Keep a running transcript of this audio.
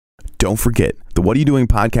Don't forget, the What Are You Doing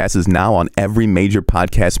podcast is now on every major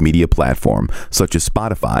podcast media platform, such as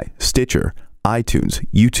Spotify, Stitcher, iTunes,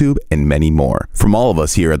 YouTube, and many more. From all of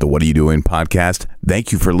us here at the What Are You Doing podcast,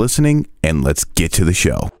 thank you for listening, and let's get to the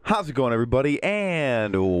show. How's it going, everybody?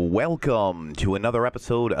 And welcome to another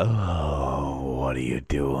episode of What Are You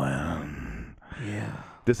Doing? Yeah.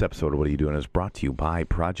 This episode of What Are You Doing is brought to you by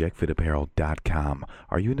ProjectFitApparel.com.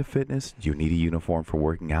 Are you into fitness? Do you need a uniform for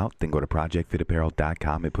working out? Then go to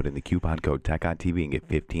ProjectFitApparel.com and put in the coupon code TechOnTV and get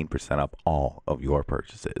 15% off all of your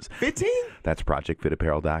purchases. 15? That's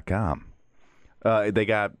ProjectFitApparel.com. They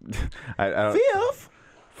got...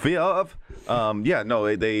 Fifth? Yeah,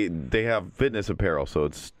 no, they have fitness apparel. So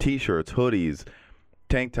it's T-shirts, hoodies,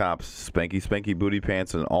 tank tops, spanky booty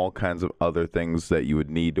pants, and all kinds of other things that you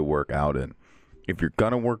would need to work out in. If you're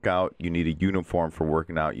going to work out, you need a uniform for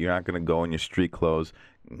working out. You're not going to go in your street clothes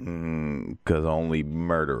because only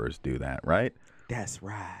murderers do that, right? That's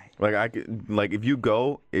right. If you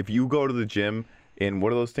go to the gym in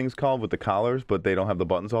what are those things called with the collars, but they don't have the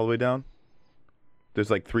buttons all the way down? There's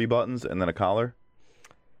like 3 buttons and then a collar.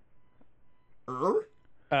 You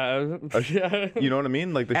know what I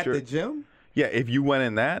mean? Like the At shirt. the gym? Yeah, if you went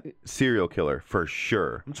in that, serial killer for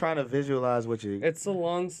sure. I'm trying to visualize what you... It's a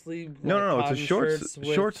long sleeve. No, it's a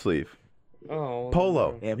short sleeve. Oh.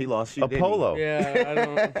 Polo. Damn, he lost you, A polo. Yeah, I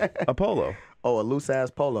don't. A polo. Oh, a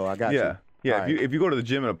loose-ass polo. I got you. Yeah. All right. If you go to the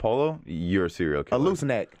gym in a polo, you're a serial A killer. loose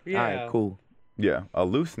neck. Yeah. All right, cool. Yeah, a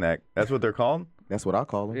loose neck. That's what they're called? That's what I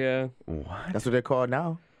call them. Yeah. What? That's what they're called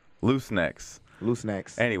now. Loose necks. Loose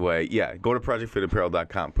necks. Anyway, yeah, go to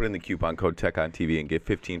ProjectFitApparel.com, put in the coupon code TechOnTV, and get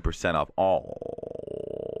 15% off all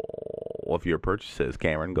of your purchases.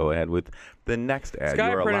 Cameron, go ahead with the next ad. You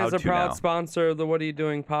are Skyprint allowed is a to proud now. sponsor of the What Are You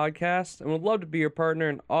Doing podcast and would love to be your partner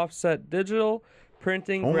in offset digital,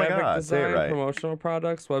 printing, Oh my graphic God, say it design, right. promotional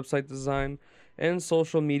products, website design, and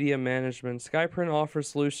social media management. Skyprint offers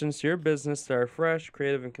solutions to your business that are fresh,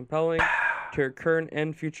 creative, and compelling to your current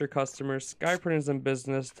and future customers. Skyprint is in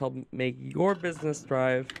business to help make your business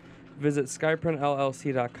thrive. Visit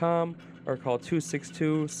skyprintllc.com or call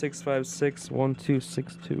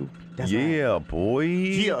 262-656-1262. That's Yeah, right. boy.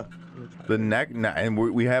 Yeah. The neck, and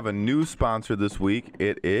we have a new sponsor this week.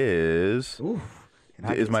 It is. Oof. And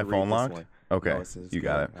I Is get my to read phone this locked? one. Okay, No, it's you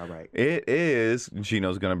got it. All right. It is.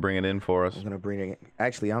 Gino's gonna bring it in for us. I'm going to bring it.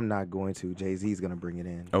 Actually, I'm not going to. Jay-Z's going to bring it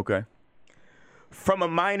in. Okay. From a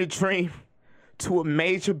minor dream to a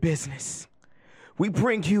major business, we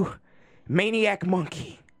bring you Maniac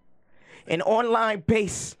Monkey, an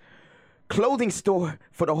online-based clothing store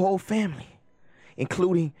for the whole family,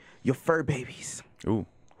 including your fur babies. Ooh.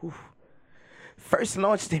 First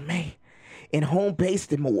launched in May and home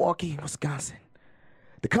based in Milwaukee, Wisconsin.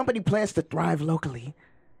 The company plans to thrive locally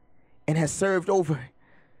and has served other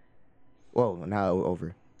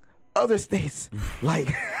states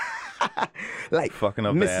like Fucking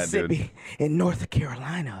up the ad, dude. Mississippi and North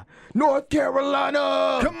Carolina. North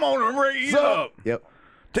Carolina! Come on and raise So- up. Yep.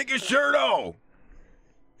 Take your shirt off.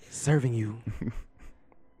 Serving you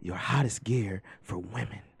your hottest gear for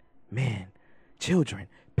women, men, children,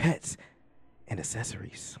 pets, and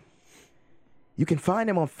accessories. You can find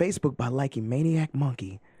them on Facebook by liking Maniac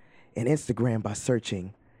Monkey and Instagram by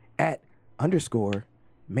searching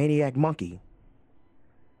 @_Maniac Monkey.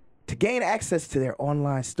 To gain access to their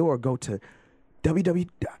online store, go to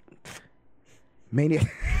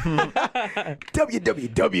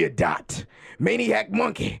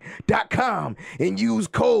www.maniacmonkey.com and use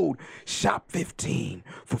code SHOP15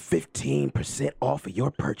 for 15% off of your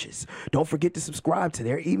purchase. Don't forget to subscribe to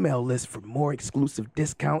their email list for more exclusive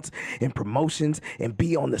discounts and promotions, and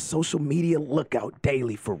be on the social media lookout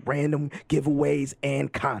daily for random giveaways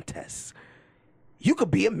and contests. You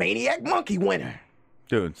could be a Maniac Monkey winner.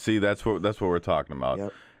 Dude, see, that's what we're talking about.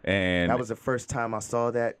 Yep. And That was the first time I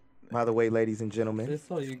saw that, by the way, ladies and gentlemen.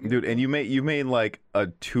 That's all you get. dude, and you made like a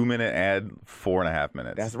 2-minute ad, 4.5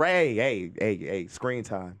 minutes. That's right. Hey, screen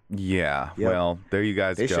time. Yeah. Yep. Well, there you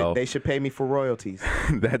guys go. They should pay me for royalties.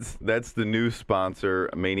 That's the new sponsor,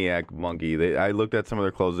 Maniac Monkey. I looked at some of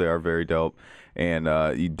their clothes; they are very dope. And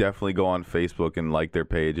you definitely go on Facebook and like their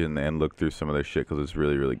page and look through some of their shit because it's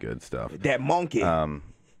really, really good stuff. That monkey.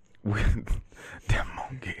 That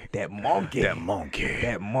monkey. That monkey. That monkey.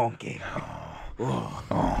 That monkey.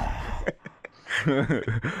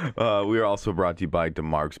 We are also brought to you by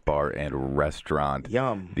DeMarc's Bar and Restaurant.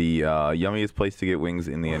 Yum. The yummiest place to get wings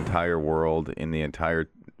in the entire world, in the entire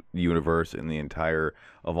universe, in the entire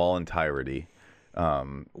of all entirety.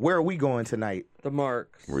 Where are we going tonight? The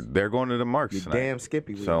Marks. They're going to DeMarc's You tonight. damn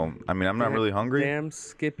Skippy. So, I mean, I'm not really hungry. Damn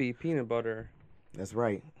Skippy peanut butter. That's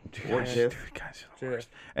right. Yeah. Jeff. Dude, guys, are the Yeah. worst.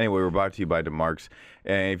 Anyway, we're brought to you by DeMarc's.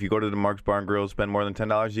 And if you go to DeMarc's Bar and Grill, spend more than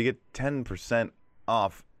 $10, you get 10%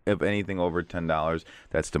 off of anything over $10.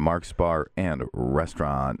 That's DeMarc's Bar and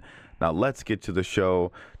Restaurant. Now let's get to the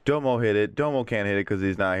show. Domo hit it. Domo can't hit it because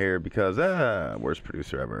he's not here because worst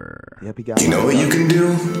producer ever. Yep, he got You know what you can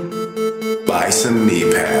do? Buy some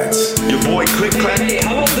knee pads. Your boy Click Clack. Hey,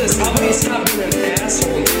 how about this? How about you stop being an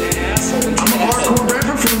asshole? I'm a hardcore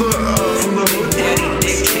rapper from the hood. Daddy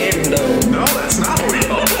Dick Cando. No, that's not what we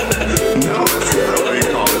call it. No, that's not what we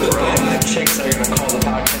call it, bro. My chicks are gonna call the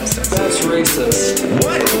podcast. That's racist.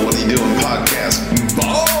 What? What are you doing, podcast?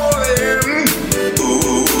 Ballin'.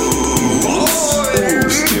 Ooh, ballin'.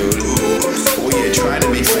 Dude. Oh, you're trying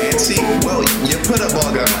to be fancy? Well, you put a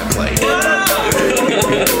bug on my plate.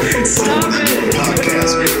 Stop What are you doing, it!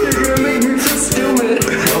 podcast? You're gonna make me feel stupid.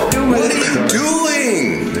 What are you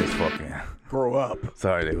doing? It's fucking. grow up.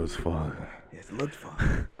 Sorry, it was fun. It looked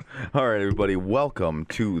fun. All right, everybody, welcome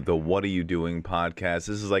to the What Are You Doing podcast.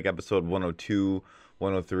 This is like episode 102,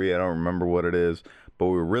 103. I don't remember what it is, but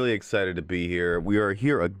we're really excited to be here. We are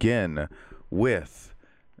here again with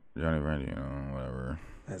Johnny Francino, whatever.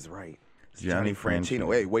 That's right. It's Johnny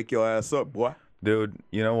Francino. Hey, wake your ass up, boy. Dude,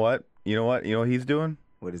 you know what? You know what he's doing?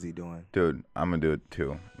 What is he doing? Dude, I'm going to do it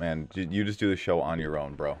too. Man, you just do the show on your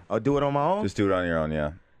own, bro. I'll do it on my own. Just do it on your own,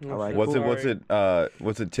 yeah. All right. What's cool.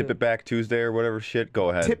 it, Tip It Back Tuesday or whatever shit? Go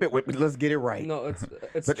ahead. Tip it with me. Let's get it right. No,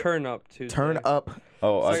 it's turn up Tuesday. Turn up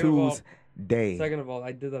Oh, Second of all- Tuesday. Second of all,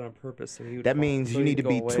 I did that on purpose, so you. That means you need to go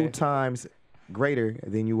be away. 2 times greater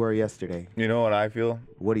than you were yesterday. you know what I feel?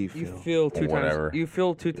 What do you You feel? feel two Whatever. times. You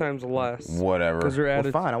feel 2 times less. Whatever. Because your Well,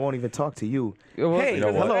 attitude. fine. I won't even talk to you. Well, Hey, because you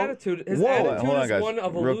know his what? attitude. His Whoa. attitude Hold on, is guys. one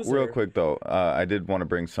of a real loser. quick though, I did want to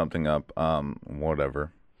bring something up.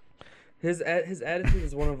 Whatever. His attitude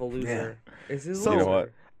is one of a loser. Is his So- You know loser.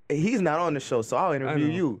 what? He's not on the show, so I'll interview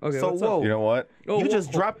know. you. Okay, so what's up? whoa, You know what? Oh, you whoa, just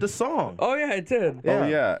whoa. dropped the song. Oh yeah, I did.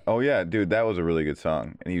 Yeah. Oh yeah, dude, that was a really good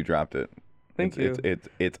song, and you dropped it. Thank you.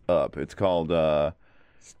 It's up. It's called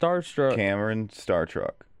Starstruck. Cameron Star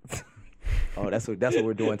Truck. Oh, that's what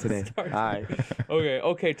we're doing today. All right.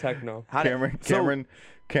 Okay, techno. How did-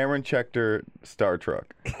 Cameron checked her Star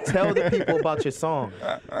Truck. So tell the people about your song.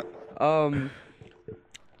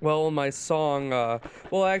 Well, my song.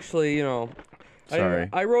 Well, actually, Sorry.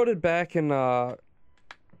 I wrote it back in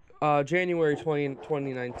January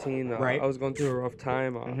 2019. Right. I was going through a rough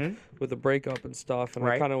time with a breakup and stuff, and I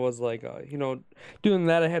Right. kind of was like, doing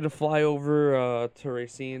that. I had to fly over to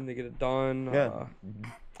Racine to get it done. Yeah.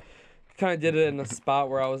 Kind of did it in a spot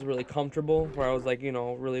where I was really comfortable, where I was like,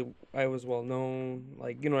 really, I was well known,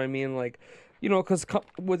 like, you know what I mean, like, because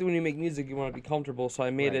when you make music, you want to be comfortable. So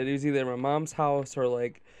I made Right. it. It was either in my mom's house or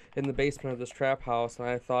like in the basement of this trap house, and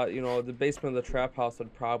I thought, the basement of the trap house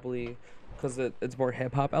would probably, because it's more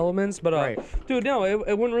hip hop elements. But Right. dude, no,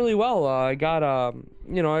 it went really well. I got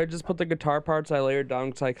I just put the guitar parts. I layered down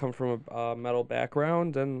because I come from a metal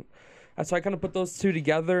background, and so I kind of put those two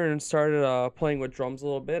together and started playing with drums a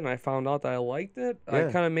little bit, and I found out that I liked it. I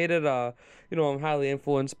Yeah. kind of made it, I'm highly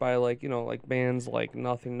influenced by like bands like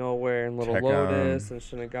Nothing Nowhere and Little Check Lotus and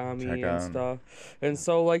Shinigami Check and on. stuff. And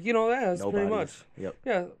so like, that's pretty much. Yep.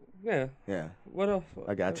 Yeah. Yeah. What else?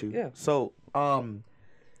 I got you. Yeah. So,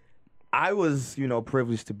 I was,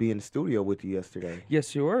 privileged to be in the studio with you yesterday.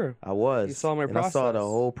 Yes, you were. I was. You saw my and I saw the process.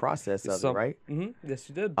 whole process of it, right? Mm-hmm. Yes,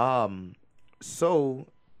 you did. So,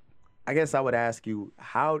 I guess I would ask you,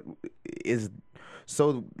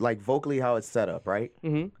 vocally how it's set up, right?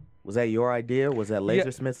 Mm-hmm. Was that your idea? Was that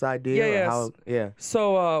Lasersmith's idea? Yeah, or yes. how, yeah.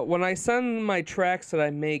 So when I send my tracks that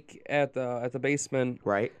I make at the basement,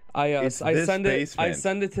 Right. It's I this send it. I basement.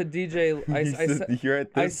 send it to DJ. You're at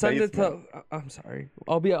I this send basement. it to. I'm sorry.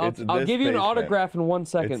 I'll It's I'll this give you an basement. autograph in 1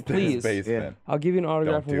 second, It's this please. basement. I'll give you an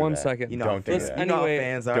autograph Don't in do 1 that. second. You know Don't do how that. fans, you know how Anyway,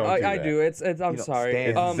 fans are. Don't do I that. do. It's. I'm sorry.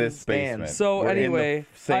 Stan. It's this Stan. basement. So We're in the anyway,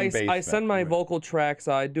 same I basement. send my vocal tracks.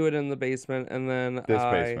 I do it in the basement, and then This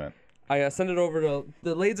basement. I send it over to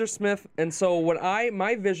the Lasersmith, and so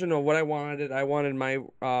my vision of what I wanted my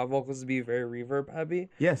vocals to be very reverb heavy.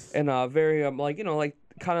 Yes. And very like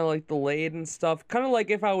kind of like delayed and stuff, kind of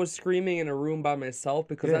like if I was screaming in a room by myself,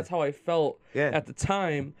 because Yeah. that's how I felt Yeah. at the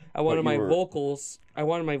time. I wanted you my were- vocals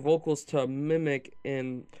to mimic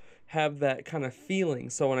and have that kind of feeling.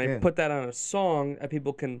 So when I Yeah. put that on a song,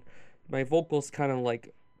 my vocals kind of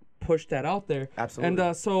like push that out there. Absolutely.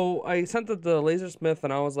 And so I sent it to Lasersmith,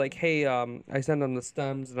 and I was like, hey, I sent them the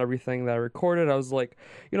stems and everything that I recorded. I was like,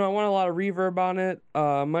 I want a lot of reverb on it.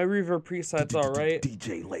 My reverb preset's all right.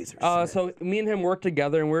 DJ Laser. So me and him worked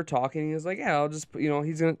together, and we were talking. He was like, "Yeah, I'll just,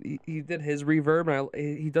 he did his reverb,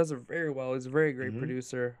 and he does it very well. He's a very great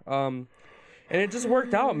producer." and it just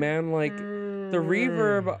worked out, man. Like the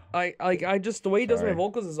reverb, I just the way he does my Sorry.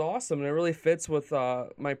 vocals is awesome, and it really fits with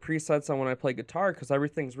my presets on when I play guitar because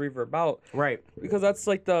everything's reverb out. Right. Because that's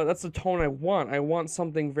the tone I want. I want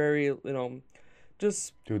something very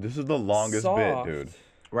just Dude, this is the longest soft. bit, dude.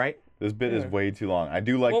 Right. This bit is way too long. I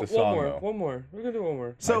do like the song though. One more. We're gonna do one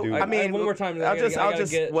more. So do. I mean, one more time. I'll just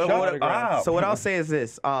Shut up. So what I'll say is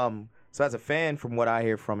this. So as a fan, from what I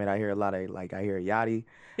hear from it, I hear a lot of I hear Yachty.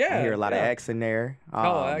 Yeah, I hear a lot of yeah. X in there.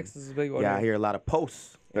 X is a big one. Yeah, I hear a lot of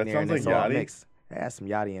posts. That in there, sounds and it's like all Yachty. mixed. Yeah, some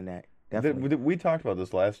Yachty in that. Definitely. We talked about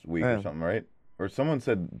this last week or Yeah. something, right? Or someone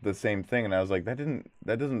said the same thing, and I was like,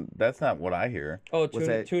 that's not what I hear. Oh, Was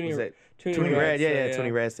that Toonie Toonie Red? Yeah, said,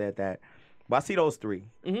 Toonie Red said that. Well, I see those three.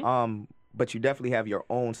 Mm-hmm. But you definitely have your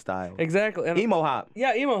own style. Exactly. And Emo hop.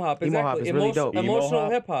 Yeah, emo hop. Emo hop Exactly. is really dope. Emo Emotional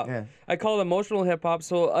hop? hip hop. Yeah. I call it emotional hip hop.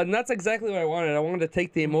 So, and that's exactly what I wanted. I wanted to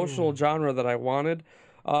take the emotional genre that I wanted.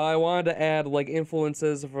 I wanted to add like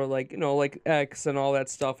influences for like like X and all that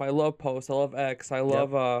stuff. I love Post. I love X. I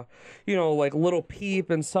love like Little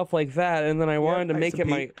Peep and stuff like that. And then I wanted to I make used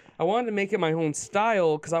to it I wanted to make it my own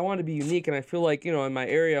style because I wanted to be unique. And I feel like in my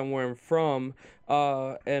area and where I'm from,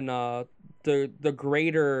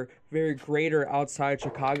 the very greater outside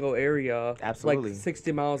Chicago area, Absolutely. like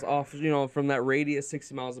 60 miles off, from that radius,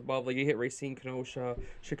 60 miles above, like you hit Racine, Kenosha,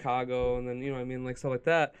 Chicago, and then like stuff like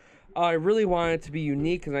that. I really wanted it to be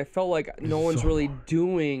unique, and I felt like no one's really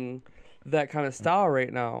doing that kind of style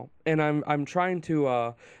right now, and I'm trying to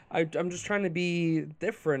I'm just trying to be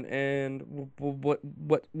different and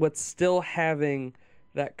what's still having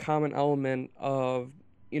that common element of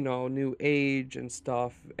new age and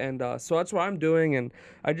stuff, and so that's what I'm doing, and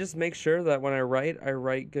I just make sure that when I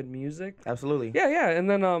write good music. Absolutely. Yeah, and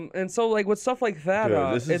then and so like with stuff like that,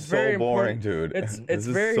 Dude, this is it's so very boring, important. dude. It's this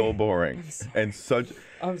is very so boring and such.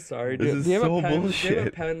 I'm sorry, This dude. is Do you have so a pen? Do you have a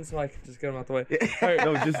bullshit. pen so I can just get them out the way? All right.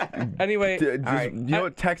 No, just Anyway, just right. you know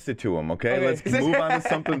what? Text it to him, okay? Okay. Let's move on to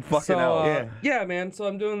something fucking so else. yeah, man. So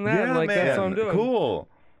I'm doing that. Yeah, like man. that's what I'm doing. Cool.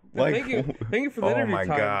 Well, thank you for the oh interview my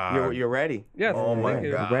time. God. You're ready. Yeah. Oh my thank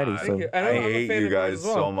you. God. Ready, Thank so- you. And I I'm a hate fan you of yours guys as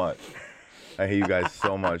well. so much. I hate you guys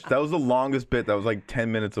so much. That was the longest bit. That was like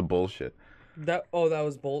 10 minutes of bullshit. That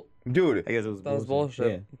was Bolt. Dude, I guess it was That was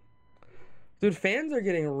bullshit. Dude, fans are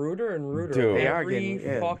getting ruder and ruder Dude. They are every getting-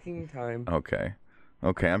 yeah. fucking time. okay.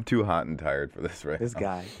 Okay, I'm too hot and tired for this right This now.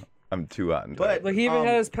 guy. I'm too hot and But tired. Like, he even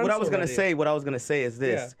had his what I was pencil gonna ready. say, is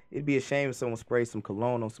this: Yeah. it'd be a shame if someone sprayed some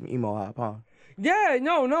cologne on some emo hop, huh? Yeah,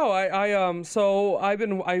 no. So I've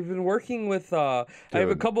been working with I have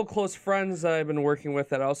a Dude. couple close friends that I've been working with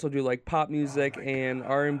that also do like pop music and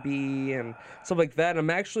R&B and stuff like that. I'm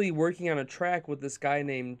actually working on a track with this guy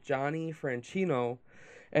named Johnny Franchino,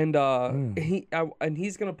 and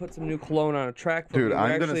he's gonna put some new cologne on a track for Dude, me. We're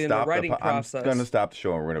I'm actually gonna in stop the writing I'm process. gonna stop the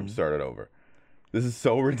show and we're gonna start it over. This is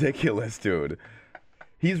so ridiculous, dude.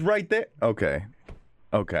 He's right there. Okay.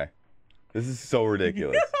 This is so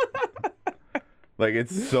ridiculous. Like,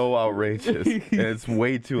 it's so outrageous and it's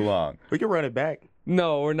way too long. We can run it back.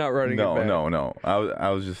 No, we're not running it back. No. I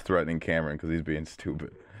was just threatening Cameron because he's being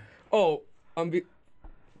stupid. Oh,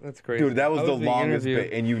 that's crazy. Dude, that was I the being longest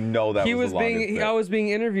interviewed. bit, and you know that He was was the longest being. bit. I was being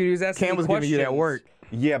interviewed. He was asking Cam me was giving you that questions. work.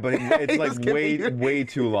 Yeah, but it's He like was giving you- way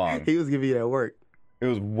too long. He was giving you that work. It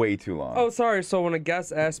was way too long. Oh, sorry. So when a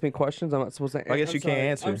guest asks me questions, I'm not supposed to. I guess I'm you can't sorry.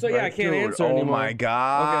 answer, I'm sorry. Yeah, I right? can't Dude, answer oh anymore. my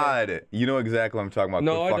God. You know exactly what I'm talking about.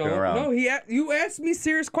 No, Quit I fucking don't. around. No, you asked me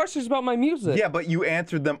serious questions about my music. Yeah, but you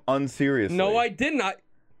answered them unseriously. No, I did not.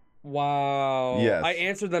 Wow. Yes. I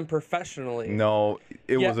answered them professionally. No,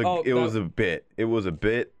 it Yeah, was a oh, it was that- a bit. It was a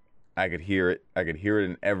bit. I could hear it. I could hear it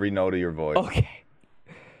in every note of your voice. Okay.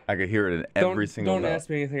 I could hear it in every single Don't note. ask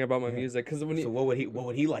me anything about my music because when you. So what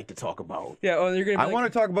would he like to talk about? Yeah. Oh, you're gonna. Be I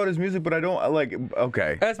want to talk about his music, but I don't like.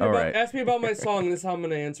 Okay. Ask me All about. right. Ask me about my song. This is how I'm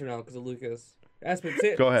gonna answer now because of Lucas. Ask me.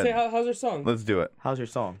 Say, Go ahead. Say how's your song? Let's do it. How's your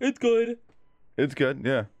song? It's good. It's good.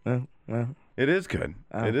 Yeah. Well, It is good.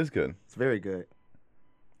 It is good. it's very good.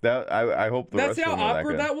 That I hope the That's rest how of them were that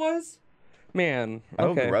awkward good. that was. Man. I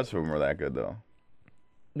hope Okay. the rest of them were that good though.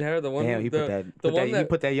 Yeah, the one. Damn, he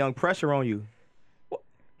put that young pressure on you.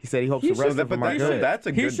 He said he hopes the He rest should- of them but are that- good. that's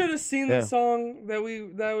a He good. should have seen Yeah. the song that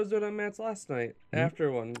I was doing on Matt's last night.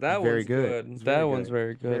 After one, that Very one's good. good. It's That very one's good.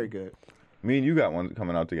 very good. Very good. Me and you got one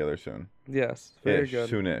coming out together soon. Yes, very Ish, good.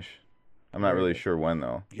 soonish. I'm not really sure when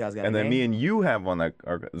though. You guys got And a then name? me and you have one that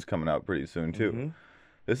is coming out pretty soon too. Mm-hmm.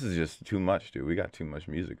 This is just too much, dude. We got too much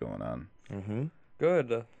music going on.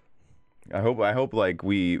 Good. I hope like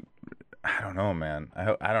I don't know, man.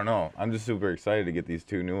 I don't know. I'm just super excited to get these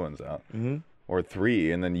 2 new ones out. Or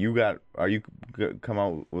 3, and then are you come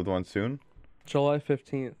out with one soon? July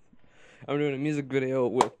 15th. I'm doing a music video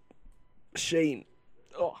with Shane.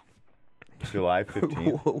 Oh, July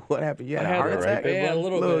 15th. What happened? You had I a had heart that, attack? right? Yeah, a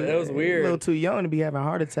little bit. That was A weird. little too young to be having a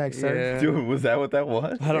heart attack, sir. Yeah. Dude, was that what that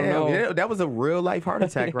was? I don't know. Yeah, that was a real life heart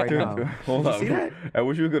attack right now. Hold Did on. you see that? I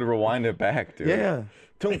wish we could rewind it back, dude. Yeah.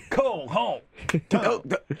 Too cold, home.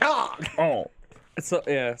 Ah! Oh. So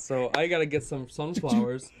I gotta get some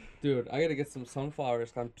sunflowers, dude. I gotta get some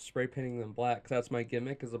sunflowers. I'm spray painting them black. 'Cause that's my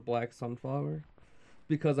gimmick, is a black sunflower.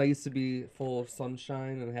 Because I used to be full of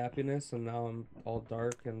sunshine and happiness, and now I'm all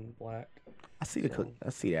dark and black. I see I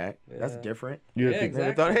see that. That's Yeah. different. You Yeah, have to-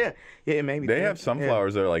 exactly. Yeah, it made me They think. have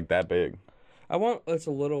sunflowers that are like that big. I want it's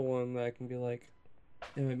a little one that I can be like.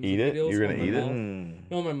 In my music Eat it? videos, You're gonna hold my eat it? mouth-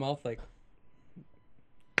 Mm. No, my mouth like.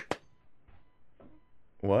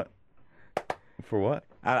 What? For what?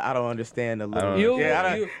 I don't understand the don't little. You,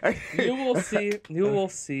 yeah, you will see. You will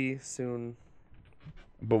see soon.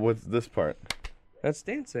 But what's this part? That's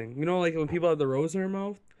dancing. You know, like when people have the rose in their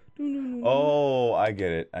mouth. Oh, I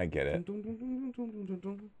get it. I get it.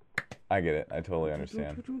 I get it. I totally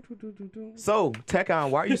understand. So,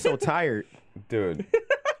 Tekon, why are you so tired? Dude.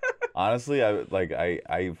 Honestly, I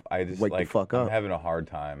just Wake the like fuck I'm up. having a hard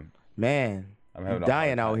time. Man, I'm having you a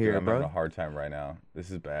dying hard out time, here, dude. I'm bro. having a hard time right now.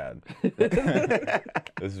 This is bad.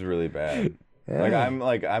 This is really bad. Yeah.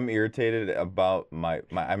 I'm irritated about my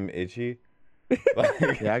I'm itchy.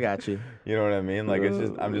 Like, Yeah, I got you. you know what I mean? Like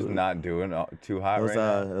I'm just not doing too hot right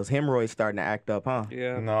now. Those hemorrhoids starting to act up, huh?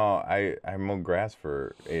 Yeah. No, I mowed grass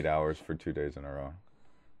for 8 hours for 2 days in a row.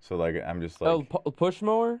 So like I'm just Oh, like push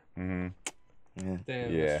mower. mhm. Damn,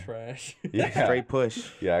 Yeah. that's trash. Yeah. Straight push.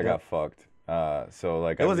 Yeah, I got fucked. So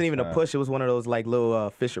like It wasn't even a push. It was one of those like little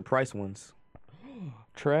Fisher Price ones.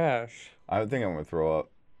 Trash. I think I'm gonna throw up.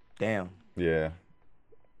 Damn. Yeah.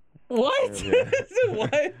 What? Yeah.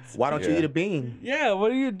 What? Why don't you Yeah. eat a bean? Yeah.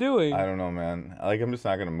 What are you doing? I don't know, man. Like I'm just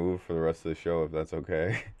not gonna move for the rest of the show if that's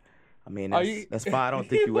okay. I mean, Are that's, you- that's fine. I don't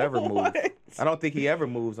think you ever move. What? I don't think he ever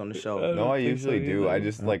moves on the show. don't No, I think usually so do. I either.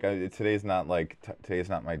 just like today's not today's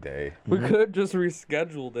not my day. We could have just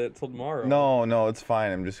rescheduled it till tomorrow. No, it's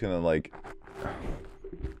fine. I'm just gonna like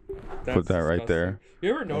That's put that right there. disgusting. You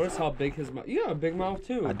ever notice how big his mouth? You got a big mouth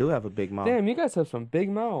too. I do have a big mouth. Damn, you guys have some big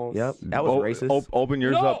mouths. Yep, that was racist. Open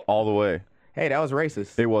yours No. up all the way. Hey, that was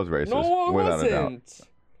racist. It was racist, No, it without a doubt. wasn't.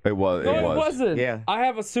 It was. No, it it was. wasn't. Yeah. I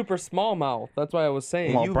have a super small mouth. That's why I was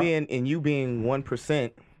saying. Well, You being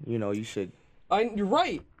 1%, you know, you should. You're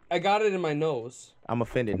right. I got it in my nose. I'm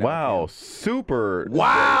offended now. Wow, super.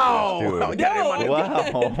 Wow. Dude. Got it in my-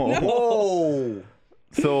 Wow. Whoa.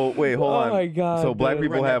 So wait, hold Oh on. my God, So black dude.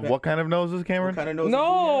 people Run that have back. what kind of noses, Cameron? What kind of nose?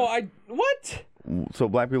 No, what? So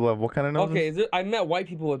black people have what kind of noses? Okay, I met white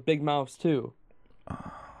people with big mouths too.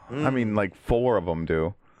 I mean, like 4 of them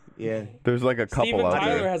do. Yeah. There's like a couple Steven out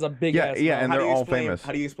Tyler there. has a big Yeah, ass yeah, mouth. and How do they're you all explain- famous.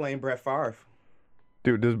 How do you explain Brett Favre?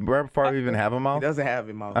 Dude, does Brett Favre even have a He mouth? doesn't have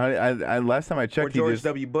a mouth. I last time I Or checked, he George just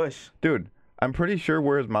W. Bush. dude. I'm pretty sure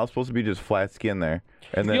where his mouth's supposed to be just flat skin there,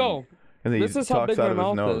 and then Yo, and then this he is how talks big out my of his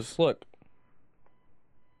mouth nose. is. Look.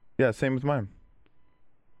 Yeah, same as mine.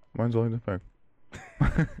 Mine's only this big.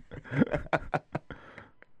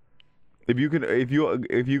 If you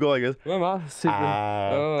go like this, My mouth is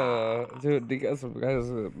super. Dude, you guys have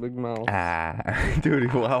a big mouth. dude,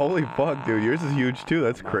 holy fuck, dude, yours is huge too.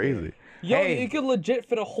 That's crazy. Yo, Hey. you could legit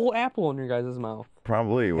fit a whole apple in your guys' mouth.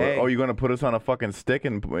 Probably. Hey. Oh, you gonna put us on a fucking stick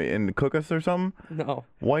and cook us or something, No.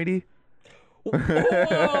 Whitey?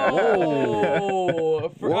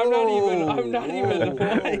 Whoa! I'm not even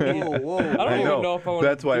white. Whoa. I don't I even know. know if I want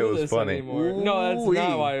That's to why it do was this funny. anymore. No, that's Ooh-wee.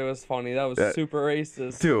 not why it was funny. That was That- super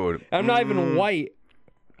racist. Dude, I'm not even white.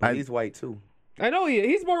 I- He's white too. I know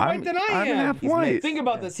he's more white than I I'm am. half white. Think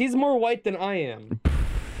about this. He's more white than I am.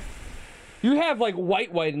 You have like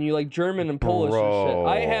white and you like German and Polish and shit.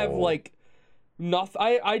 I have Bro. like nothing.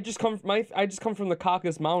 I just come from the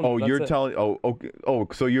Caucasus Mountains. oh, That's you're it. telling? Oh, okay. Oh,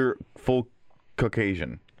 so you're full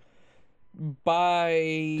Caucasian.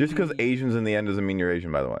 By Just because Asian's in the end doesn't mean you're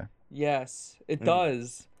Asian, by the way. Yes, it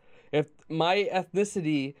does. If my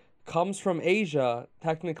ethnicity comes from Asia,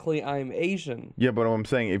 technically I'm Asian. Yeah, but I'm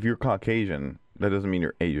saying if you're Caucasian, that doesn't mean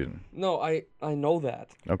you're Asian. No, I know that.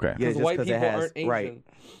 Okay. Yeah, Because just white 'cause it people has- aren't Asian. right.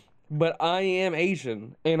 But I am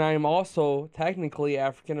Asian, and I am also technically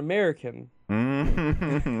African American.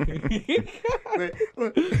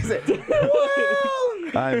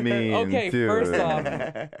 I mean, Okay, dude. first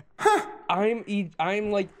off,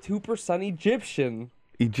 I'm like 2% Egyptian.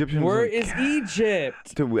 Egyptians. Where like- is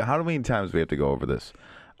Egypt? Dude, how many times do we have to go over this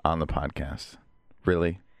on the podcast?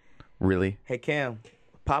 Really? Hey Cam,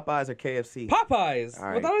 Popeyes or KFC? Popeyes, All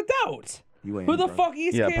right. without a doubt. You ain't, Who the bro. fuck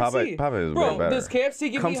eats Yeah, KFC? Popeyes is bro, way better. does KFC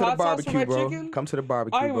give Come me to the hot sauce for barbecue, my bro. chicken? Come to the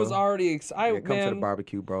barbecue, I bro. was already excited, Yeah, come to the man.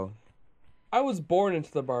 barbecue, bro. I was born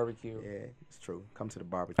into the barbecue. Yeah, it's true. Come to the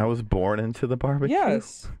barbecue. I was born into the barbecue.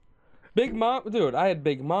 Yes. Big Mom, dude. I had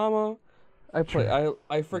Big Mama. I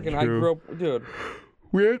grew up, dude.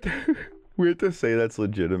 We have to say that's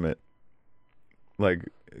legitimate. Like,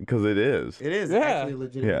 because it is. It is Yeah. actually a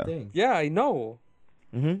legitimate Yeah. thing. Yeah, I know.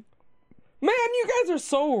 Mm-hmm. Man, you guys are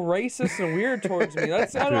so racist and weird towards me.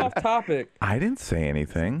 That's not off topic. I didn't say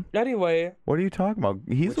anything. Anyway, What are you talking about?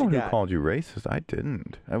 He's What the you one who got? called you racist. I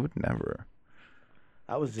didn't. I would never.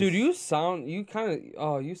 I was just, dude, you sound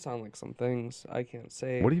like some things I can't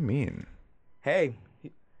say. What do you mean? Hey,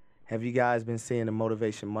 have you guys been seeing the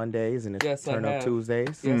Motivation Mondays and the Yes, I Turn Up have.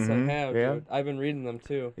 Tuesdays? Yes, Mhm. I have, Yeah. dude. I've been reading them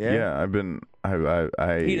too. Yeah, I've been.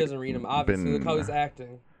 I He doesn't read them, obviously. Look how he's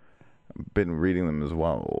acting. been reading them as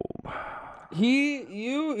well.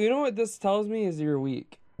 You know what this tells me is you're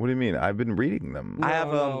weak. What do you mean? I've been reading them No, I have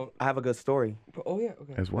no. I have a good story. Oh yeah,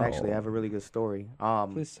 okay. as well. Actually, I have a really good story.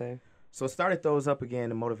 Please say. So I started those up again,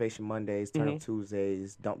 the Motivation Mondays, Turn Mm-hmm. Up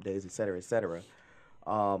Tuesdays, Dump Days, et cetera, et cetera.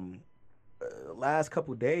 Last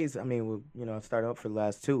couple days, I mean, I started up for the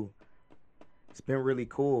last two. It's been really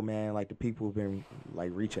cool, man. Like the people have been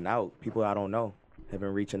like reaching out. People I don't know have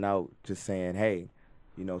been reaching out, just saying, hey,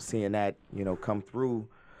 seeing that, come through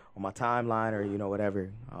on my timeline or whatever,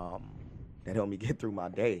 that helped me get through my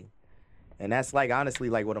day. And that's like honestly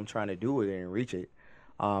like what I'm trying to do with it and reach it.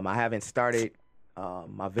 I haven't started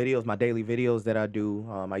my videos, my daily videos that I do.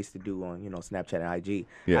 I used to do on Snapchat and IG.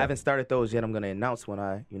 Yeah. I haven't started those yet. I'm gonna announce when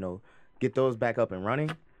I get those back up and running.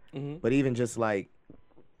 Mm-hmm. But even just like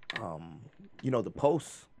the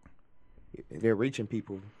posts, they're reaching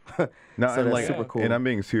people. No, so and that's like, super cool. and I'm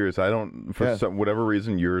being serious. I don't, for Yeah. whatever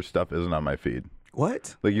reason, your stuff isn't on my feed.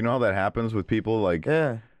 What? Like, you know how that happens with people? Like,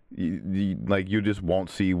 Yeah. you just won't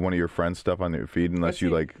see one of your friends' stuff on your feed unless you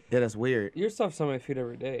see- like. Yeah, that's weird. Your stuff's on my feed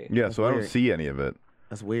every day. Yeah, so I don't weird. see any of it.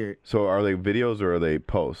 That's weird. So are they videos or are they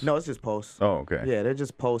posts? No, it's just posts. Oh, okay. Yeah, they're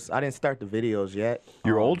just posts. I didn't start the videos yet.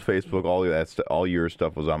 Your old Facebook, all your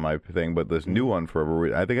stuff was on my thing, but this new one, for whatever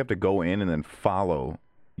reason, I think I have to go in and then follow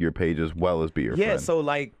your page as well as be your Yeah, friend. so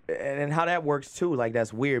like, and how that works too, like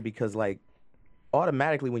that's weird because like,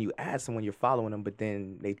 automatically when you add someone, you're following them, but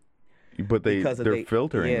then but because of they're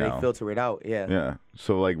filtering yeah, now. they filter it out. Yeah. Yeah.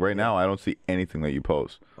 So like right now, I don't see anything that you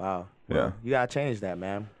post. Wow. Yeah. Well, you gotta change that,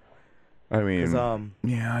 man. I mean, 'Cause,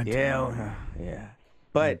 yeah, I do. yeah, yeah.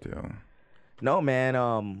 But I do. no, man.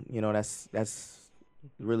 That's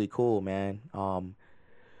really cool, man.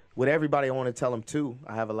 With everybody, I want to tell them too.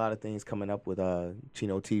 I have a lot of things coming up with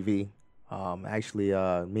Chino TV. Actually,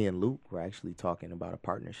 me and Luke were actually talking about a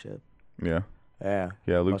partnership. Yeah. Yeah.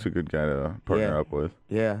 Yeah, Luke's a good guy to partner Yeah. up with.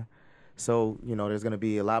 Yeah. So, there's going to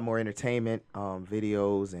be a lot more entertainment,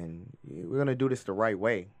 videos, and we're going to do this the right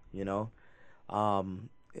way,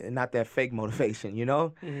 not that fake motivation,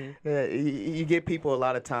 Mm-hmm. You get people a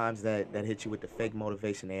lot of times that hit you with the fake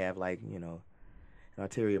motivation. They have like, an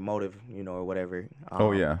ulterior motive, or whatever.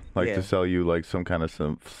 Oh yeah, like yeah. to sell you like some kind of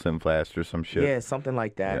sim flash or some shit. Yeah, something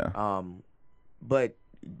like that. Yeah. But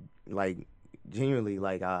like genuinely,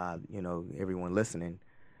 like everyone listening,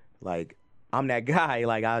 like I'm that guy.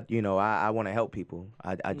 Like I want to help people.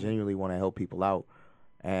 I genuinely want to help people out.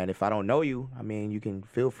 And if I don't know you, I mean, you can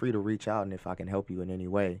feel free to reach out, and if I can help you in any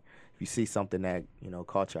way, if you see something that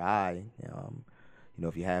caught your eye,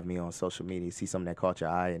 if you have me on social media, see something that caught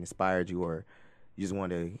your eye and inspired you, or you just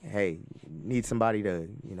want to, hey, need somebody to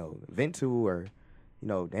vent to, or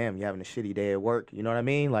damn, you're having a shitty day at work, you know what I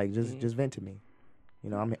mean? Like just vent to me.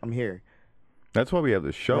 I'm here. That's why we have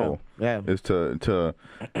this show. Yeah. Is to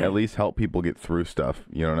at least help people get through stuff.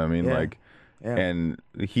 You know what I mean? Yeah. Like, Yeah. and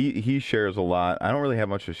he shares a lot. I don't really have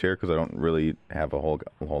much to share because I don't really have a whole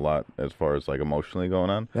lot as far as like emotionally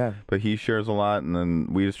going on. Yeah. But he shares a lot, and then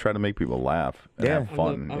we just try to make people laugh and Yeah. have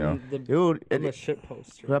fun. Dude, I'm a shit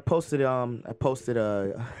poster. I posted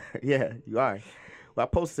yeah, you are. Well, I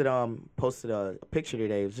posted a picture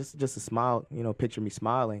today. It was just a smile, picture me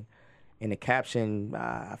smiling. In the caption,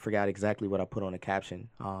 I forgot exactly what I put on the caption.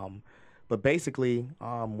 But basically,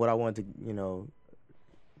 what I wanted to,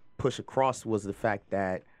 push across was the fact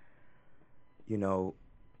that,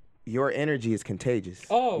 your energy is contagious.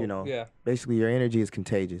 Oh, yeah. Basically, your energy is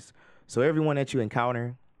contagious. So everyone that you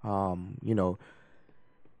encounter,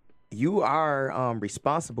 you are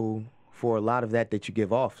responsible for a lot of that you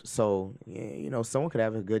give off. So, someone could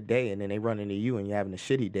have a good day and then they run into you and you're having a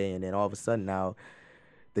shitty day, and then all of a sudden now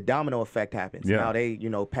the domino effect happens. Yeah. Now they,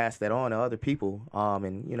 pass that on to other people.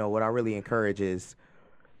 And, what I really encourage is,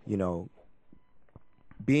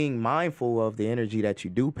 being mindful of the energy that you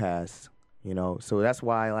do pass, So that's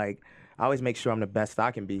why, like, I always make sure I'm the best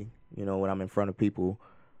I can be, when I'm in front of people,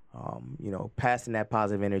 passing that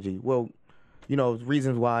positive energy. Well,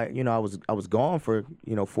 reasons why, I was gone for,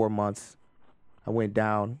 4 months. I went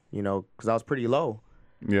down, because I was pretty low.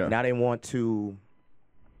 Yeah. And I didn't want to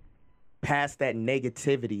pass that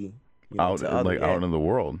negativity out to other, out in the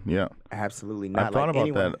world. Yeah. Absolutely not. I've thought about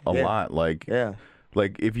anyone. that a lot. Like,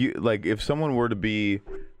 like if someone were to be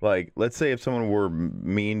like, let's say if someone were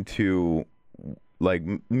mean to like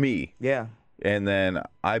me. Yeah. And then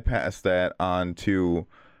I pass that on to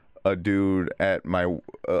a dude at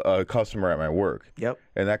a customer at my work. Yep.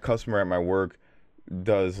 And that customer at my work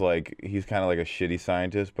does like, he's kind of like a shitty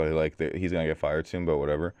scientist, but like he's gonna get fired soon, but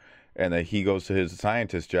whatever. And then he goes to his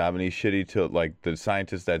scientist job and he's shitty to like the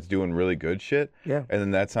scientist that's doing really good shit. Yeah. And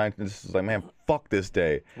then that scientist is like, man, fuck this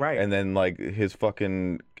day. Right. And then like his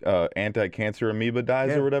fucking anti-cancer amoeba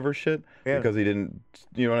dies or whatever shit because he didn't,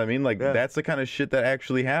 you know what I mean? Like that's the kind of shit that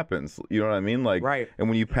actually happens. You know what I mean? Like, and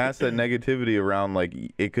when you pass that negativity around, like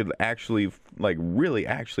it could actually like really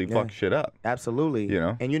actually fuck shit up. Absolutely. You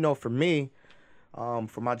know? And for me,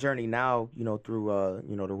 for my journey now, through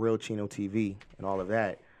the Real Chino TV and all of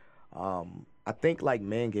that, I think like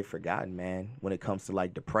men get forgotten, man, when it comes to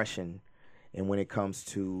like depression and when it comes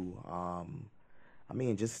to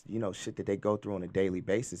just shit that they go through on a daily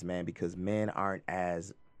basis, man, because men aren't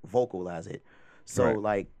as vocal as it. So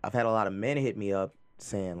like I've had a lot of men hit me up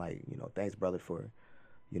saying like, thanks brother for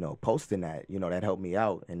posting that, that helped me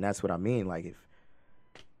out. And that's what I mean. Like if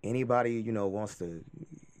anybody wants to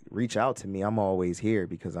reach out to me, I'm always here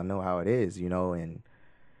because I know how it is, and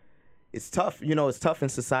it's tough, it's tough in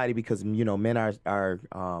society because, men are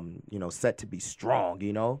set to be strong,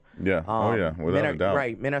 Yeah. Without a doubt.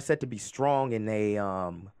 Right. Men are set to be strong and they,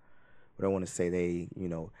 what I want to say, they,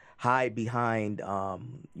 hide behind,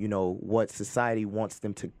 what society wants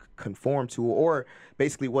them to conform to or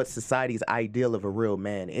basically what society's ideal of a real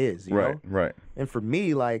man is, you know? Right. And for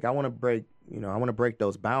me, like, I want to break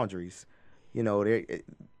those boundaries,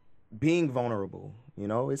 being vulnerable,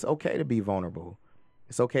 it's okay to be vulnerable.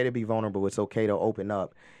 It's okay to be vulnerable. It's okay to open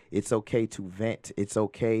up. It's okay to vent. It's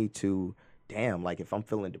okay to, like if I'm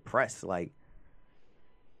feeling depressed, like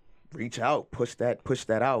reach out, push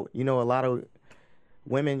that out. A lot of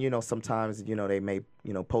women, sometimes, they may,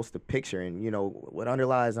 post a picture and, what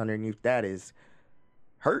underlies underneath that is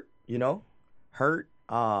hurt, hurt.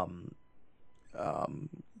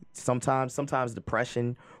 Sometimes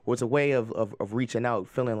depression was a way of reaching out,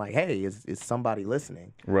 feeling like, hey, is somebody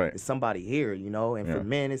listening? Right. Is somebody here, And for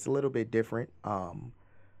men, it's a little bit different. Yeah,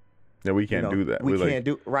 we can't do that. We can't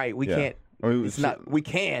do right. We can't. I mean, it's not. We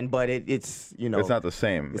can, but it's It's not the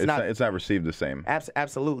same. It's not received the same.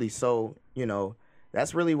 Absolutely. So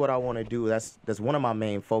that's really what I want to do. That's one of my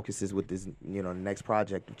main focuses with this. The next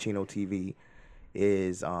project of Chino TV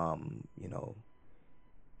is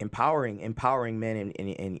empowering men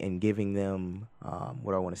and giving them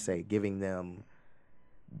what I want to say, giving them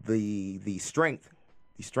the strength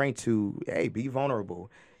to be vulnerable.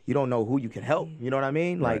 You don't know who you can help. You know what I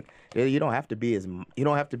mean? Like you don't have to be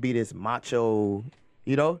this macho.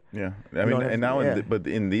 Yeah. I mean, and now, but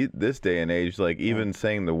in this day and age, like even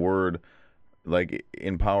saying the word like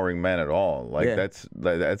empowering men at all, like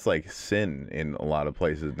that's like sin in a lot of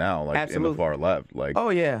places now, like in the far left, like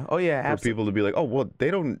for people to be like, oh well,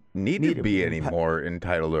 they don't need to be any more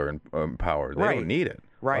entitled or empowered. They don't need it.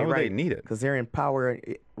 Why would they need it? Because they're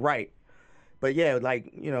empowered, right? But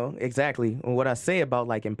like exactly what I say about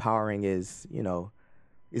like empowering is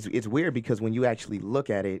it's weird because when you actually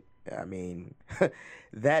look at it, I mean,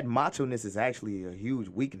 that macho-ness is actually a huge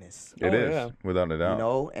weakness. It is, without a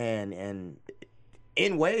doubt. And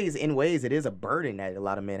in ways, it is a burden that a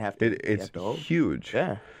lot of men have to. It's huge.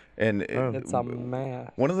 Yeah. And it's a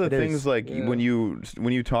mess. One of the things, like when you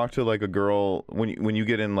talk to like a girl, when you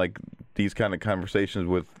get in like these kind of conversations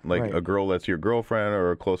with like a girl that's your girlfriend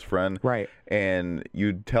or a close friend, and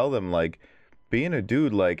you tell them like, being a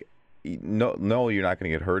dude, like, no, you're not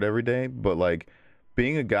gonna get hurt every day, but like,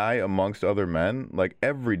 being a guy amongst other men, like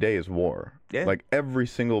every day is war. Yeah. Like every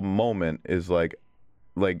single moment is like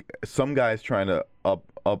some guy's trying to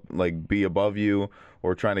like be above you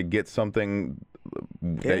or trying to get something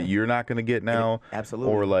that you're not going to get now.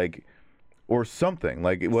 Absolutely. Or something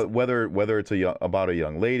like whether it's about a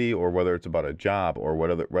young lady or whether it's about a job or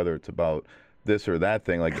whether it's about this or that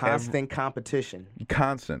thing, like constant competition,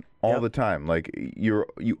 all the time. Like you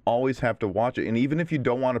always have to watch it, and even if you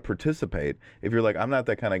don't want to participate, if you're like, I'm not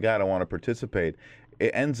that kind of guy, I don't want to participate,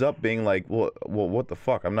 it ends up being like, well, what the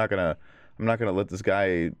fuck? I'm not gonna let this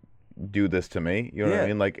guy do this to me. You know what I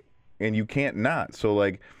mean? Like, and you can't not. So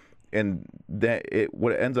like, and that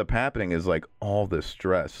what ends up happening is like all this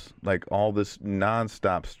stress, like all this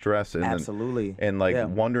nonstop stress, and Absolutely. and like Yeah.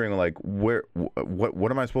 wondering like what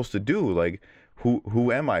am I supposed to do? Like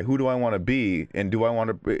who am I? Who do I want to be? And do I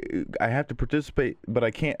want to? I have to participate, but I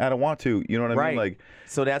can't. I don't want to. You know what I mean? Like,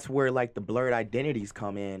 so that's where like the blurred identities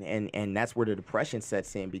come in, and that's where the depression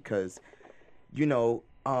sets in, because you know,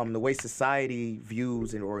 the way society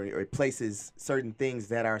views or places certain things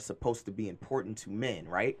that are supposed to be important to men,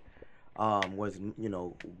 right? Was, you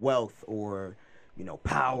know, wealth or, you know,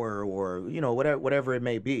 power or, you know, whatever it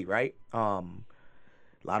may be, right?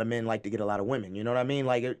 A lot of men like to get a lot of women, you know what I mean?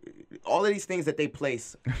 Like all of these things that they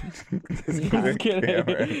place. Just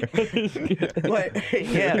kidding. But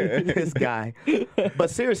yeah, this guy.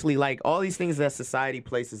 But seriously, like all these things that society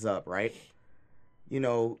places up, right? You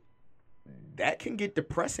know, that can get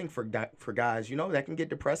depressing for guys. You know, that can get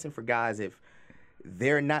depressing for guys if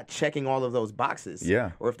they're not checking all of those boxes.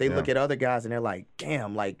 Yeah. Or if they look at other guys and they're like,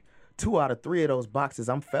 damn, like 2 out of 3 of those boxes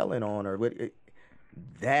I'm failing on, or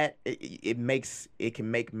it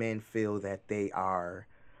can make men feel that they are,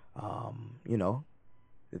 you know,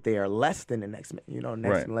 that they are less than the next, you know,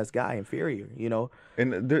 next and less guy, inferior, you know.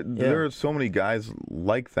 and there are so many guys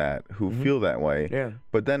like that who feel that way. Yeah.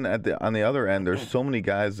 But then on the other end, there's so many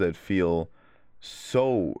guys that feel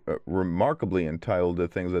so remarkably entitled to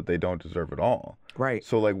things that they don't deserve at all. Right.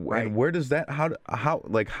 So like, Right. and where does that how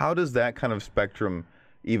does that kind of spectrum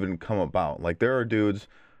even come about? Like there are dudes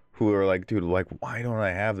who are like, dude, like why don't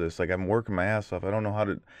I have this? Like I'm working my ass off. I don't know how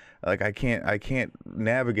to, like I can't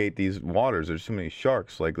navigate these waters. There's too many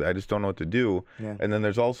sharks. Like I just don't know what to do. Yeah. And then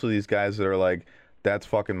there's also these guys that are like, that's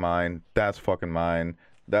fucking mine. That's fucking mine.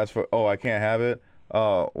 Oh, I can't have it.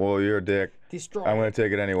 Oh, well, you're a dick. Destroy I'm gonna it.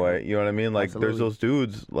 take it anyway. You know what I mean? Like there's Absolutely. those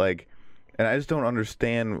dudes like, and I just don't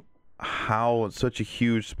understand how such a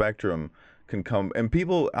huge spectrum can come. And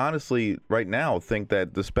people honestly right now think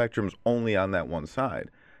that the spectrum's only on that one side.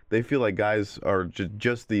 They feel like guys are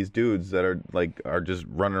just these dudes that are just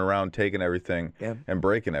running around taking everything Yeah. and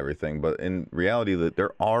breaking everything. But in reality, that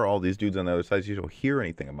there are all these dudes on the other side. So you don't hear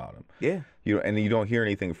anything about them. Yeah. And you don't hear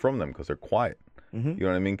anything from them because they're quiet. Mm-hmm. You know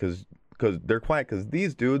what I mean? Because they're quiet because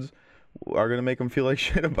these dudes are gonna make them feel like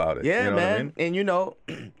shit about it. Yeah, you know man. What I mean? And you know,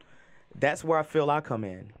 that's where I feel I come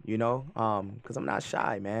in, you know, because I'm not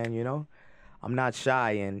shy, man. You know, I'm not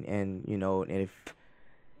shy, and you know, and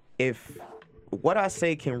if what I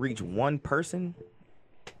say can reach one person,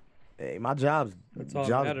 hey, my job's all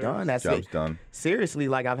that matters. done. That's Job's it. done. Seriously,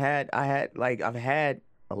 like I've had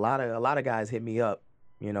a lot of guys hit me up,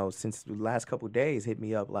 you know, since the last couple of days hit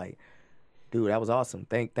me up like, dude, that was awesome.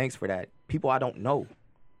 Thanks for that. People I don't know,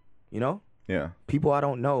 you know. Yeah. People I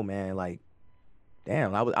don't know, man. Like,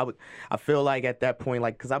 damn, I feel like at that point,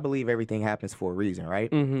 like, because I believe everything happens for a reason,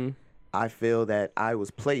 right? Mm-hmm. I feel that I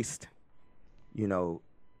was placed, you know,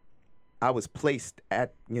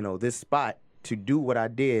 at, you know, this spot to do what I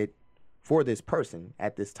did for this person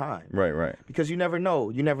at this time. Right. Because you never know.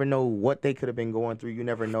 You never know what they could have been going through. You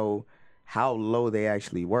never know how low they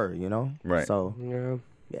actually were, you know? Right. So, Yeah.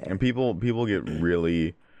 yeah. And people get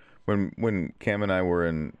really when Cam and I were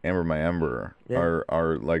in Amber My Ember, Yeah.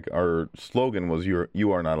 our slogan was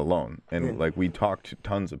you are not alone, and Yeah. like we talked to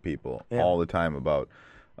tons of people Yeah. all the time about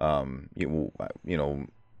you know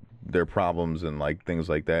their problems and like things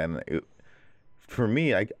like that, and for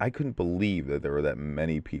me I couldn't believe that there were that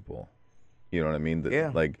many people, you know what I mean? That,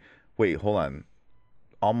 Yeah. Like, wait, hold on.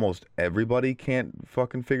 Almost everybody can't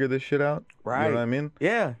fucking figure this shit out. Right. You know what I mean?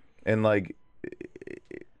 Yeah. And like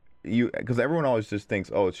because everyone always just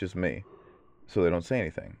thinks, oh, it's just me, so they don't say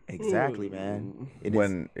anything. Exactly, man. It is-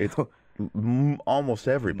 When it's almost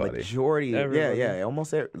everybody. Majority, Everybody. yeah,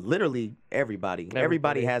 almost literally everybody.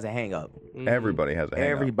 Everybody has a hang up. Everybody has a hang up.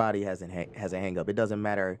 Everybody has a hang up. It doesn't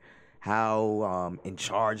matter how in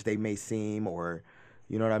charge they may seem, or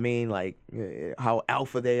you know what I mean, like how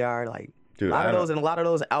alpha they are. Like Dude, a lot I of don't- those, and a lot of